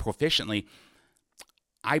efficiently, more proficiently.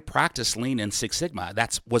 I practice Lean and Six Sigma.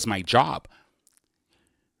 That was my job.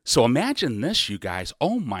 So imagine this, you guys.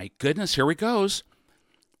 Oh my goodness, here it goes.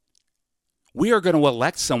 We are going to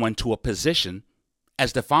elect someone to a position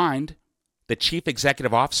as defined, the Chief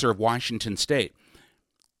Executive Officer of Washington State.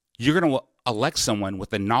 You're going to elect someone with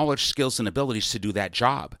the knowledge, skills, and abilities to do that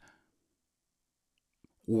job.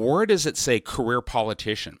 Where does it say career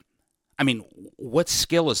politician? I mean, what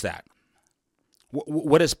skill is that?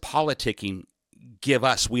 What does politicking give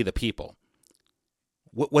us, we the people?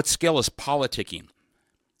 What skill is politicking?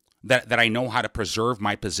 That I know how to preserve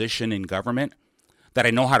my position in government? That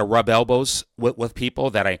I know how to rub elbows with people?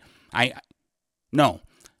 That no,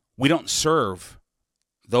 we don't serve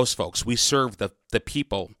those folks. We serve the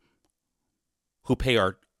people who pay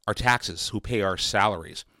our taxes, who pay our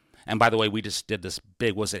salaries. And by the way, we just did this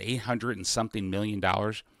big, was it $800 and something million,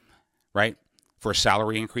 right, for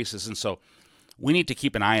salary increases? And so we need to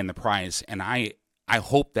keep an eye on the prize. And I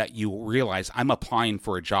hope that you realize I'm applying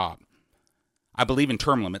for a job. I believe in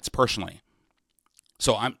term limits personally.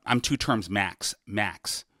 So I'm 2 terms max.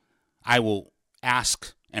 I will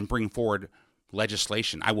ask and bring forward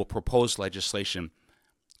legislation. I will propose legislation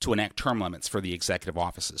to enact term limits for the executive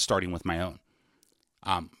offices, starting with my own.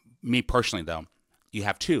 Me personally, though, you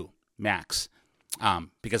have 2 max,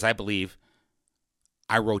 because I believe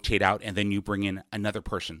I rotate out and then you bring in another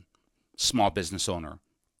person, small business owner,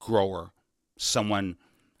 grower, someone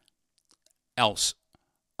else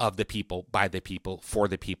of the people, by the people, for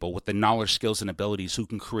the people, with the knowledge, skills, and abilities who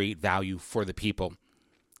can create value for the people.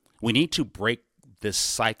 We need to break this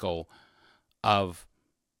cycle of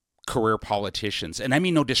career politicians. And I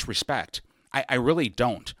mean no disrespect. I really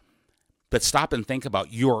don't. But stop and think about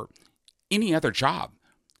any other job.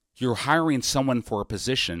 You're hiring someone for a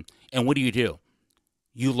position, and what do?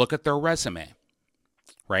 You look at their resume,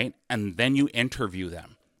 right? And then you interview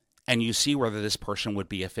them, and you see whether this person would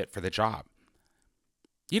be a fit for the job.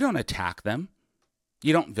 You don't attack them.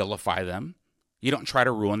 You don't vilify them. You don't try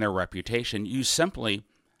to ruin their reputation. You simply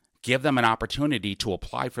give them an opportunity to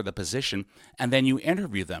apply for the position, and then you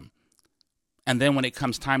interview them. And then when it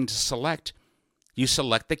comes time to select, you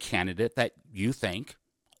select the candidate that you think,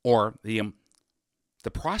 or the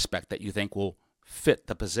prospect that you think will fit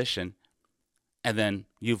the position, and then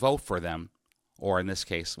you vote for them, or in this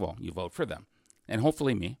case, well, you vote for them, and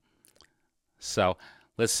hopefully me. So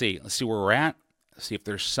let's see where we're at. See if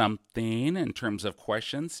there's something in terms of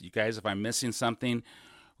questions. You guys, if I'm missing something,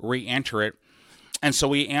 re-enter it. And so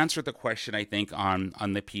we answered the question, I think, on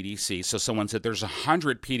the PDC. So someone said there's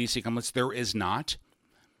 100 PDC companies. There is not,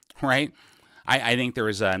 right? I think there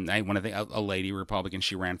is a lady Republican.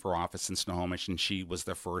 She ran for office in Snohomish, and she was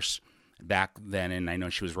the first back then. And I know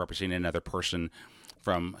she was representing another person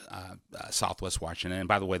from Southwest Washington. And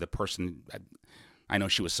by the way, the person I know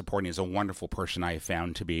she was supporting is a wonderful person I have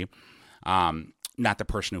found to be. Not the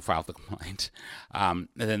person who filed the complaint. And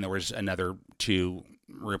then there was another 2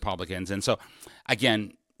 Republicans. And so,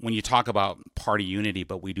 again, when you talk about party unity,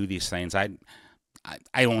 but we do these things, I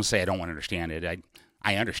won't say I don't understand it.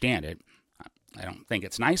 I understand it. I don't think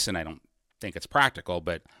it's nice, and I don't think it's practical.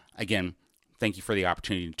 But, again, thank you for the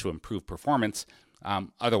opportunity to improve performance.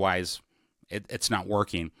 Otherwise, it's not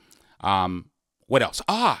working. What else?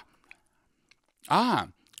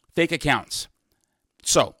 Fake accounts.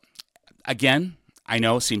 So, again, I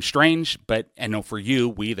know it seems strange, but I know for you,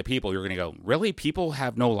 we the people, you're going to go, really? People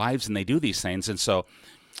have no lives and they do these things. And so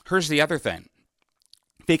here's the other thing.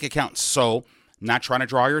 Fake accounts. So not trying to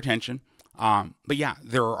draw your attention, but yeah,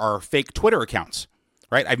 there are fake Twitter accounts,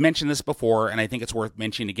 right? I've mentioned this before, and I think it's worth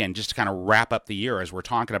mentioning again, just to kind of wrap up the year as we're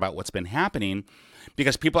talking about what's been happening,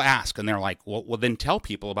 because people ask, and they're like, well, then tell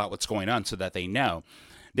people about what's going on so that they know.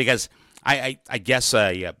 Because I guess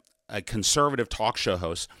a conservative talk show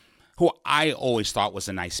host, who I always thought was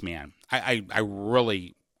a nice man. I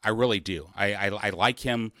really do. I like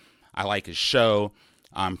him. I like his show.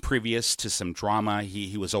 Previous to some drama,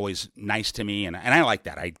 he was always nice to me, and I like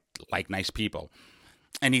that. I like nice people.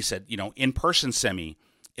 And he said, in person, Semi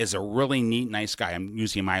is a really neat, nice guy. I'm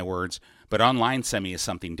using my words, but online, Semi is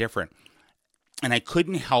something different. And I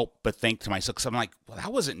couldn't help but think to myself, because I'm like, well,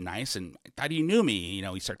 that wasn't nice, and I thought he knew me.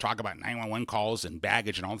 He started talking about 911 calls and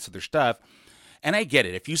baggage and all this other stuff. And I get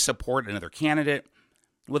it. If you support another candidate,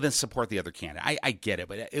 well, then support the other candidate. I get it.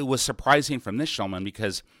 But it was surprising from this gentleman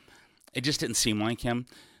because it just didn't seem like him.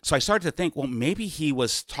 So I started to think, well, maybe he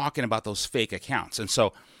was talking about those fake accounts. And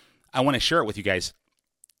so I want to share it with you guys.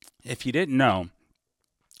 If you didn't know,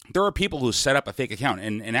 there are people who set up a fake account.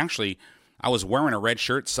 And actually, I was wearing a red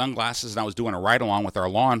shirt, sunglasses, and I was doing a ride-along with our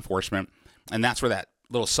law enforcement. And that's where that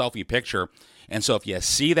little selfie picture. And so if you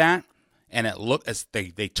see that, and it looked as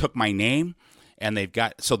they took my name, and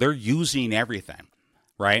so they're using everything,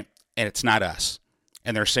 right? And it's not us.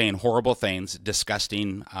 And they're saying horrible things,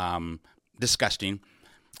 disgusting. And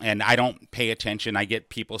I don't pay attention. I get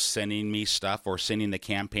people sending me stuff or sending the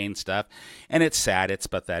campaign stuff. And it's sad. It's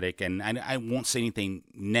pathetic. And I won't say anything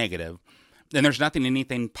negative. And there's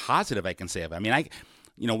anything positive I can say of it. I mean,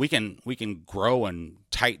 we can grow and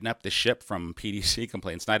tighten up the ship from PDC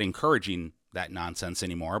complaints. Not encouraging that nonsense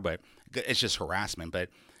anymore, but it's just harassment. But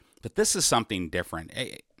this is something different.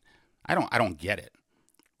 I don't get it,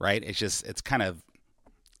 right? It's kind of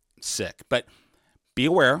sick. But be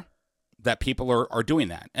aware that people are doing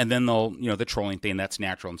that. And then they'll, the trolling thing, that's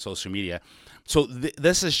natural in social media. So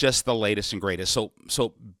this is just the latest and greatest.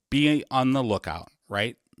 So be on the lookout,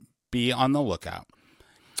 right? Be on the lookout.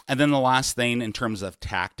 And then the last thing in terms of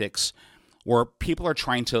tactics, where people are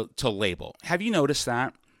trying to label. Have you noticed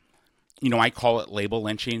that? I call it label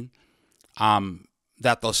lynching.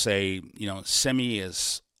 That they'll say, Semi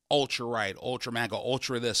is ultra right, ultra MAGA,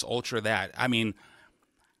 ultra this, ultra that. I mean,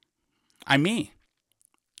 I'm me.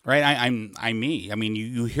 Right, I'm me. I mean,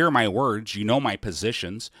 you hear my words, you know my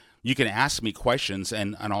positions. You can ask me questions,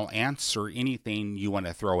 and I'll answer anything you want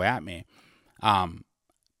to throw at me.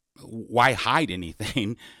 Why hide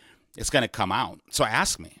anything? It's going to come out. So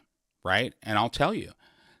ask me, right? And I'll tell you.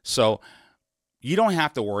 So you don't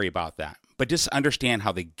have to worry about that. But just understand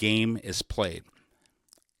how the game is played.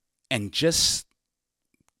 And just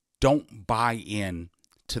don't buy in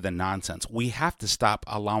to the nonsense. We have to stop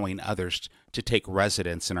allowing others to take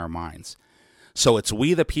residence in our minds. So it's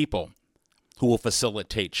we the people who will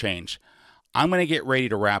facilitate change. I'm going to get ready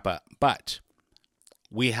to wrap up, but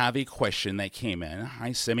we have a question that came in.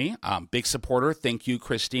 Hi, Simi. Big supporter. Thank you,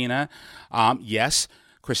 Christina. Yes,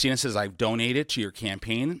 Christina says, I've donated to your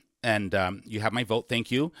campaign, and you have my vote.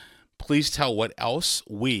 Thank you. Please tell what else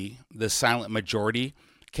we, the silent majority,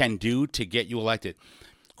 can do to get you elected.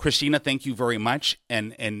 Christina, thank you very much.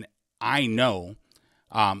 And I know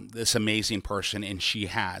this amazing person, and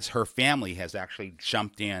her family has actually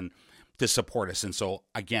jumped in to support us. And so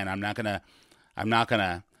again, I'm not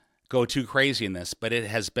gonna go too crazy in this, but it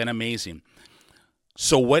has been amazing.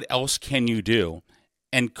 So what else can you do?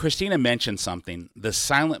 And Christina mentioned something, the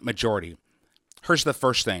silent majority. Here's the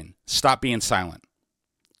first thing. Stop being silent.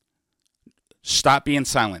 Stop being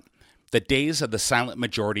silent. The days of the silent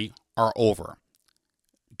majority are over.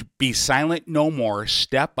 Be silent no more.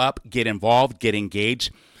 Step up, get involved, get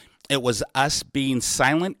engaged. It was us being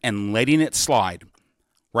silent and letting it slide,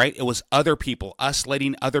 right? It was other people, us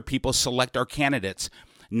letting other people select our candidates,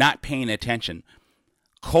 not paying attention.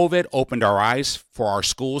 COVID opened our eyes for our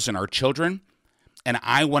schools and our children, and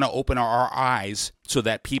I want to open our eyes so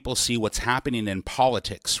that people see what's happening in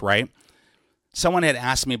politics, right? Someone had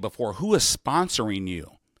asked me before, who is sponsoring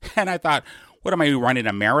you? And I thought, what am I running,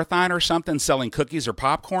 a marathon or something, selling cookies or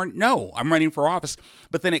popcorn? No, I'm running for office.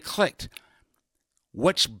 But then it clicked.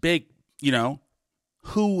 Which big,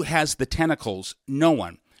 who has the tentacles? No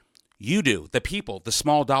one. You do, the people, the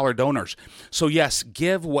small dollar donors. So yes,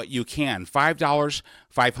 give what you can. $5,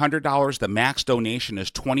 $500. The max donation is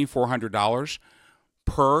 $2,400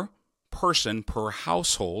 per person, per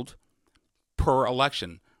household, per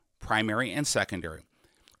election, primary and secondary.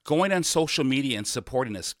 Going on social media and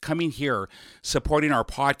supporting us, coming here, supporting our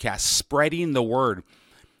podcast, spreading the word.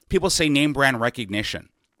 People say name brand recognition.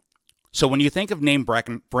 So when you think of name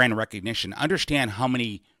brand recognition, understand how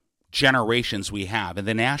many generations we have, and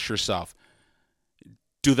then ask yourself,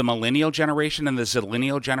 do the millennial generation and the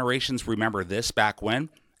zillennial generations remember this back when?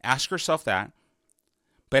 Ask yourself that.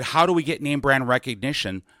 But how do we get name brand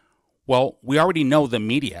recognition? Well, we already know the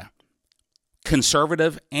media,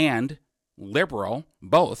 conservative and liberal,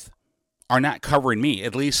 both, are not covering me.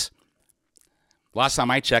 At least last time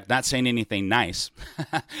I checked, not saying anything nice.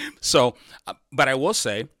 So, but I will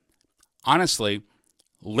say, honestly,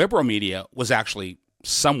 liberal media was actually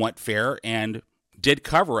somewhat fair and did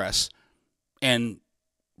cover us, and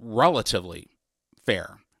relatively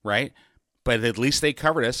fair, right? But at least they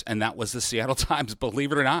covered us, and that was the Seattle Times,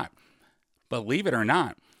 believe it or not. Believe it or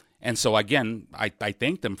not. And so, again, I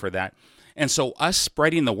thank them for that. And so us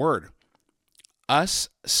spreading the word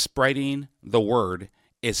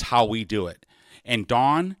is how we do it. And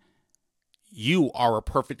Dawn, you are a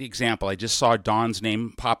perfect example. I just saw Dawn's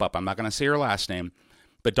name pop up. I'm not going to say her last name,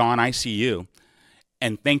 but Dawn, I see you.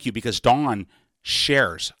 And thank you, because Dawn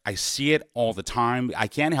shares. I see it all the time. I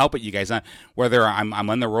can't help it, you guys. Whether I'm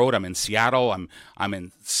on the road, I'm in Seattle, I'm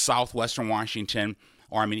in southwestern Washington,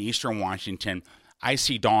 or I'm in eastern Washington, I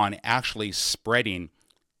see Dawn actually spreading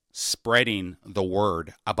the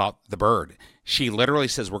word about the bird. She literally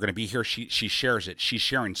says, we're going to be here. She shares it. She's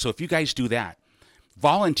sharing. So if you guys do that,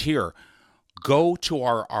 volunteer. Go to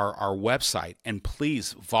our website and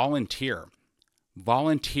please volunteer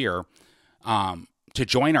to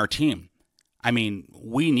join our team. I mean,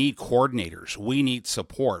 we need coordinators. We need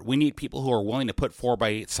support. We need people who are willing to put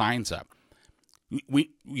 4x8 signs up.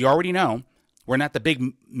 You already know we're not the big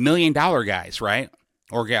 $1 million guys, right?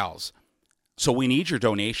 Or gals. So we need your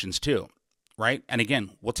donations too, right? And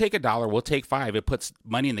again, we'll take $1, we'll take $5. It puts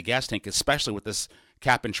money in the gas tank, especially with this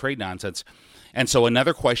cap and trade nonsense. And so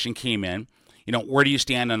another question came in, where do you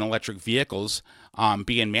stand on electric vehicles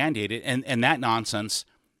being mandated? And that nonsense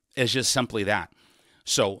is just simply that.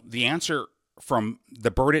 So the answer from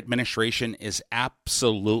the Byrd administration is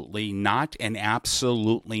absolutely not and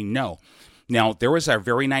absolutely no. Now, there was a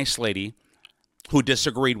very nice lady who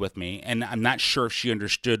disagreed with me, and I'm not sure if she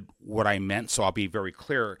understood what I meant, so I'll be very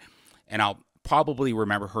clear, and I'll probably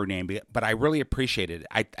remember her name, but I really appreciated it.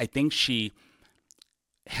 I think she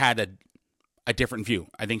had a different view.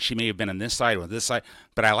 I think she may have been on this side or this side,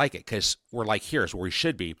 but I like it because we're like, here's where we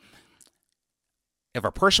should be. If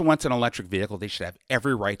a person wants an electric vehicle, they should have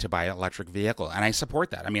every right to buy an electric vehicle, and I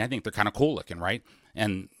support that. I mean, I think they're kind of cool looking, right?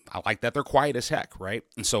 And I like that they're quiet as heck, right?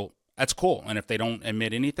 And so that's cool, and if they don't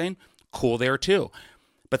emit anything, cool there too.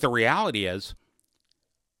 But the reality is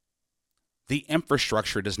the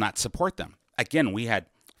infrastructure does not support them. Again, we had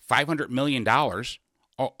 $500 million.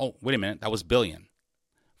 Oh, wait a minute. That was billion.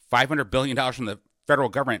 $500 billion from the federal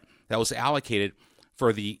government that was allocated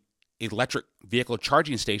for the electric vehicle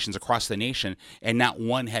charging stations across the nation, and not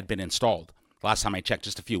one had been installed. Last time I checked,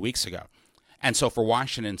 just a few weeks ago. And so for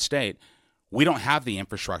Washington State, we don't have the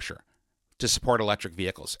infrastructure to support electric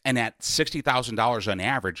vehicles. And at $60,000 on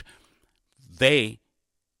average,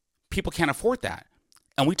 people can't afford that.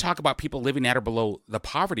 And we talk about people living at or below the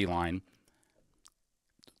poverty line.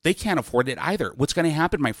 They can't afford it either. What's going to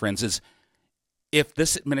happen, my friends, is if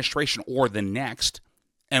this administration or the next,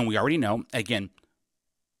 and we already know, again,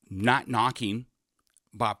 not knocking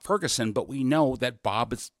Bob Ferguson, but we know that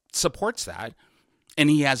Bob supports that, and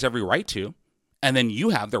he has every right to. And then you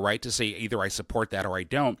have the right to say either I support that or I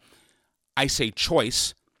don't. I say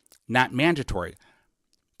choice, not mandatory.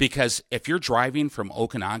 Because if you're driving from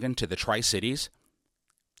Okanagan to the Tri-Cities,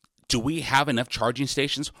 do we have enough charging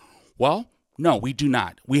stations? Well, no, we do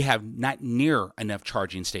not. We have not near enough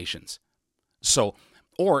charging stations. So,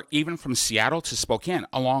 or even from Seattle to Spokane,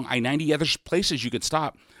 along I-90, other places you could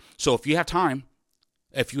stop. So if you have time,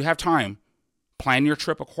 plan your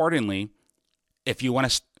trip accordingly. If you want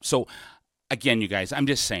to, so again, you guys, I'm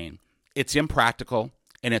just saying, it's impractical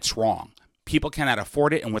and it's wrong. People cannot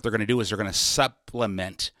afford it, and what they're going to do is they're going to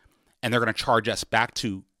supplement, and they're going to charge us back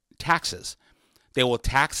to taxes. They will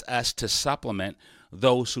tax us to supplement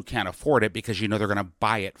those who can't afford it because they're going to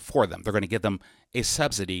buy it for them. They're going to give them a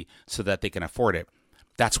subsidy so that they can afford it.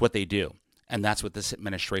 That's what they do, and that's what this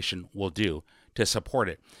administration will do to support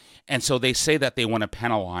it. And so they say that they want to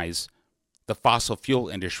penalize the fossil fuel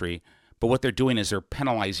industry, but what they're doing is they're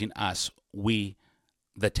penalizing us, we,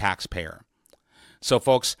 the taxpayer. So,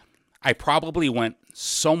 folks, I probably went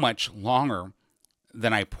so much longer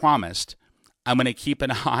than I promised. I'm going to keep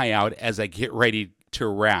an eye out as I get ready to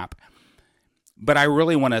wrap. But I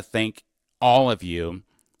really want to thank all of you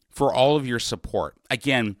for all of your support.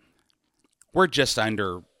 Again, we're just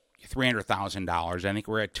under $300,000. I think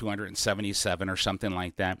we're at 277 or something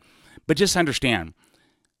like that. But just understand,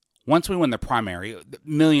 once we win the primary,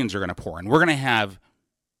 millions are going to pour in. We're going to have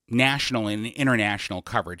national and international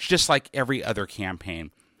coverage, just like every other campaign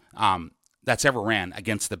that's ever ran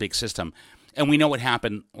against the big system. And we know what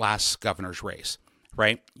happened last governor's race,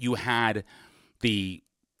 right? You had and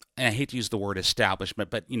I hate to use the word establishment,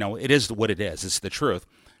 but it is what it is. It's the truth.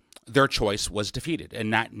 Their choice was defeated, and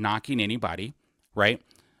not knocking anybody, right?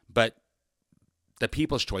 But the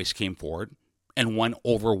people's choice came forward and won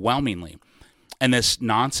overwhelmingly. And this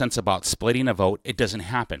nonsense about splitting a vote, it doesn't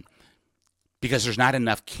happen because there's not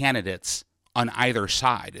enough candidates on either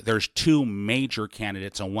side. There's 2 major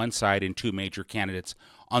candidates on one side and 2 major candidates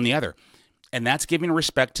on the other. And that's giving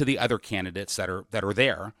respect to the other candidates that are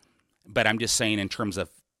there. But I'm just saying in terms of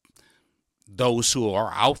those who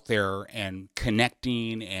are out there and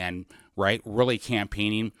connecting and really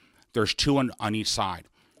campaigning, there's 2 on each side.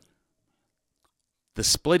 The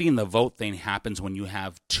splitting the vote thing happens when you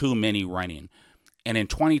have too many running. And in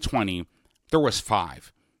 2020, there was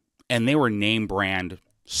 5. And they were name brand,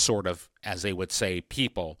 sort of, as they would say,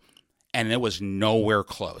 people. And it was nowhere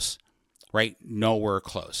close, right? Nowhere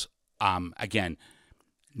close. Again,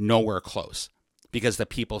 nowhere close. Because the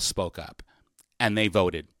people spoke up. And they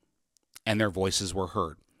voted. And their voices were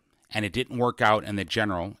heard. And it didn't work out in the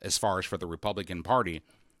general as far as for the Republican Party.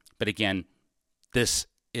 But again, this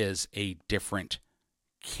is a different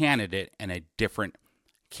candidate and a different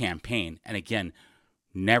campaign. And again,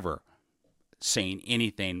 never saying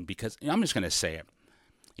anything because I'm just going to say it.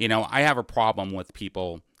 I have a problem with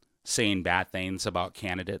people saying bad things about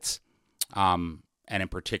candidates. And in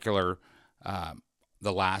particular,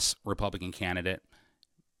 the last Republican candidate,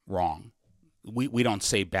 wrong. We don't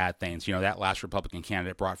say bad things. That last Republican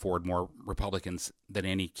candidate brought forward more Republicans than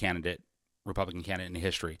any Republican candidate in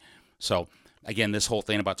history. So again, this whole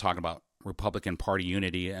thing about talking about Republican Party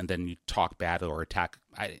unity and then you talk bad or attack,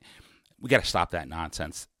 we got to stop that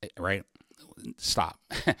nonsense, right? Stop.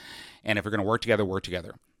 And if we're going to work together, work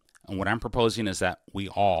together. And what I'm proposing is that we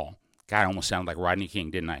all, God, I almost sounded like Rodney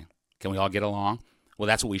King, didn't I? Can we all get along? Well,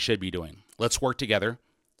 that's what we should be doing. Let's work together.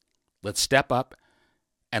 Let's step up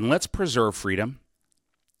and let's preserve freedom.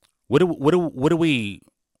 What do we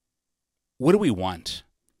want?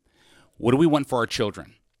 What do we want for our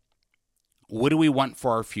children? What do we want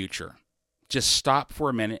for our future? Just stop for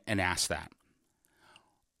a minute and ask that.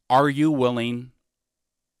 Are you willing,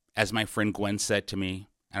 as my friend Gwen said to me,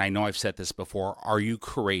 and I know I've said this before, are you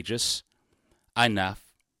courageous enough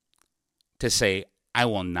to say, I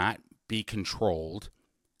will not be controlled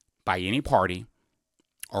by any party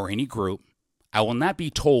or any group. I will not be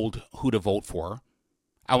told who to vote for.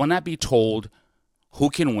 I will not be told who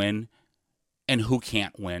can win and who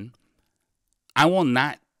can't win. I will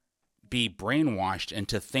not be brainwashed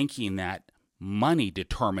into thinking that money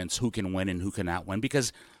determines who can win and who cannot win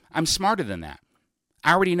because I'm smarter than that.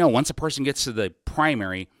 I already know once a person gets to the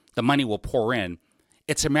primary, the money will pour in.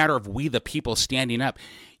 It's a matter of we, the people, standing up.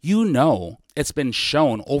 It's been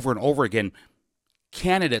shown over and over again,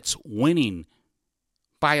 candidates winning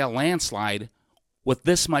by a landslide with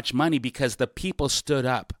this much money because the people stood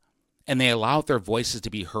up and they allowed their voices to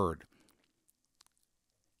be heard.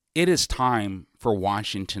 It is time for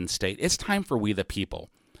Washington State. It's time for we, the people,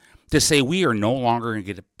 to say we are no longer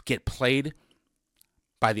going to get played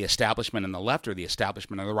by the establishment on the left or the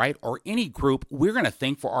establishment on the right or any group. We're going to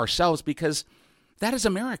think for ourselves because that is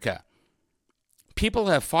America. People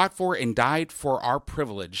have fought for and died for our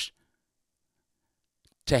privilege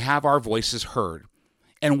to have our voices heard.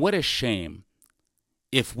 And what a shame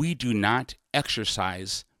if we do not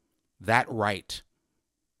exercise that right.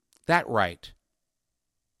 That right.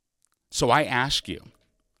 So I ask you,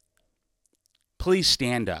 please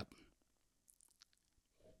stand up.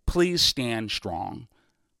 Please stand strong.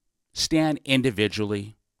 Stand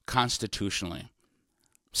individually, constitutionally.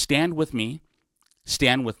 Stand with me.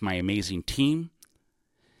 Stand with my amazing team.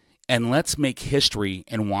 And let's make history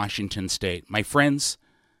in Washington State. My friends,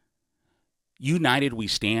 united we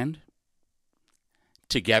stand.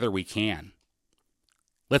 Together we can.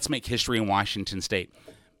 Let's make history in Washington State.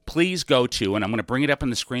 Please go to, and I'm going to bring it up on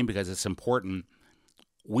the screen because it's important,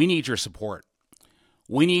 we need your support.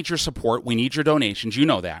 We need your support. We need your donations. You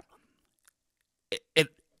know that.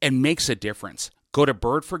 It makes a difference. Go to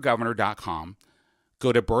birdforgovernor.com.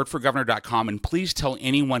 Go to birdforgovernor.com and please tell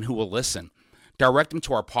anyone who will listen. Direct them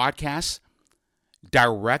to our podcast.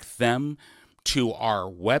 Direct them to our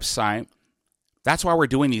website. That's why we're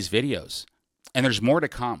doing these videos. And there's more to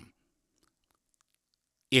come.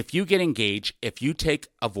 If you get engaged, if you take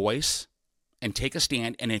a voice and take a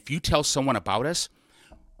stand, and if you tell someone about us,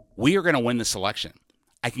 we are going to win this election.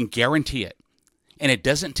 I can guarantee it. And it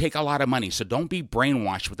doesn't take a lot of money. So don't be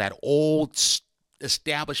brainwashed with that old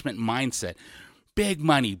establishment mindset. Big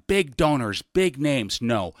money, big donors, big names.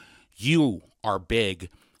 No, you are big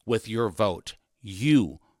with your vote.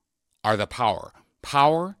 You are the power.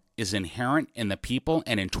 Power is inherent in the people.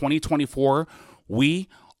 And in 2024, we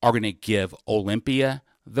are going to give Olympia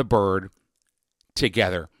the bird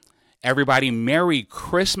together. Everybody, Merry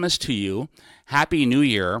Christmas to you. Happy New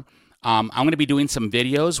Year. I'm going to be doing some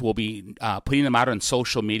videos. We'll be putting them out on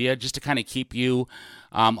social media just to kind of keep you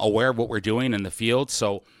aware of what we're doing in the field.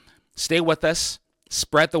 So stay with us.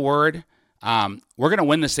 Spread the word. We're going to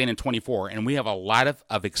win this thing in 24, and we have a lot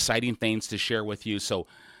of exciting things to share with you. So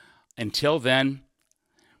until then,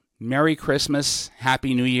 Merry Christmas.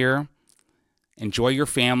 Happy New Year. Enjoy your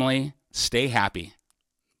family. Stay happy.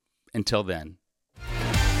 Until then.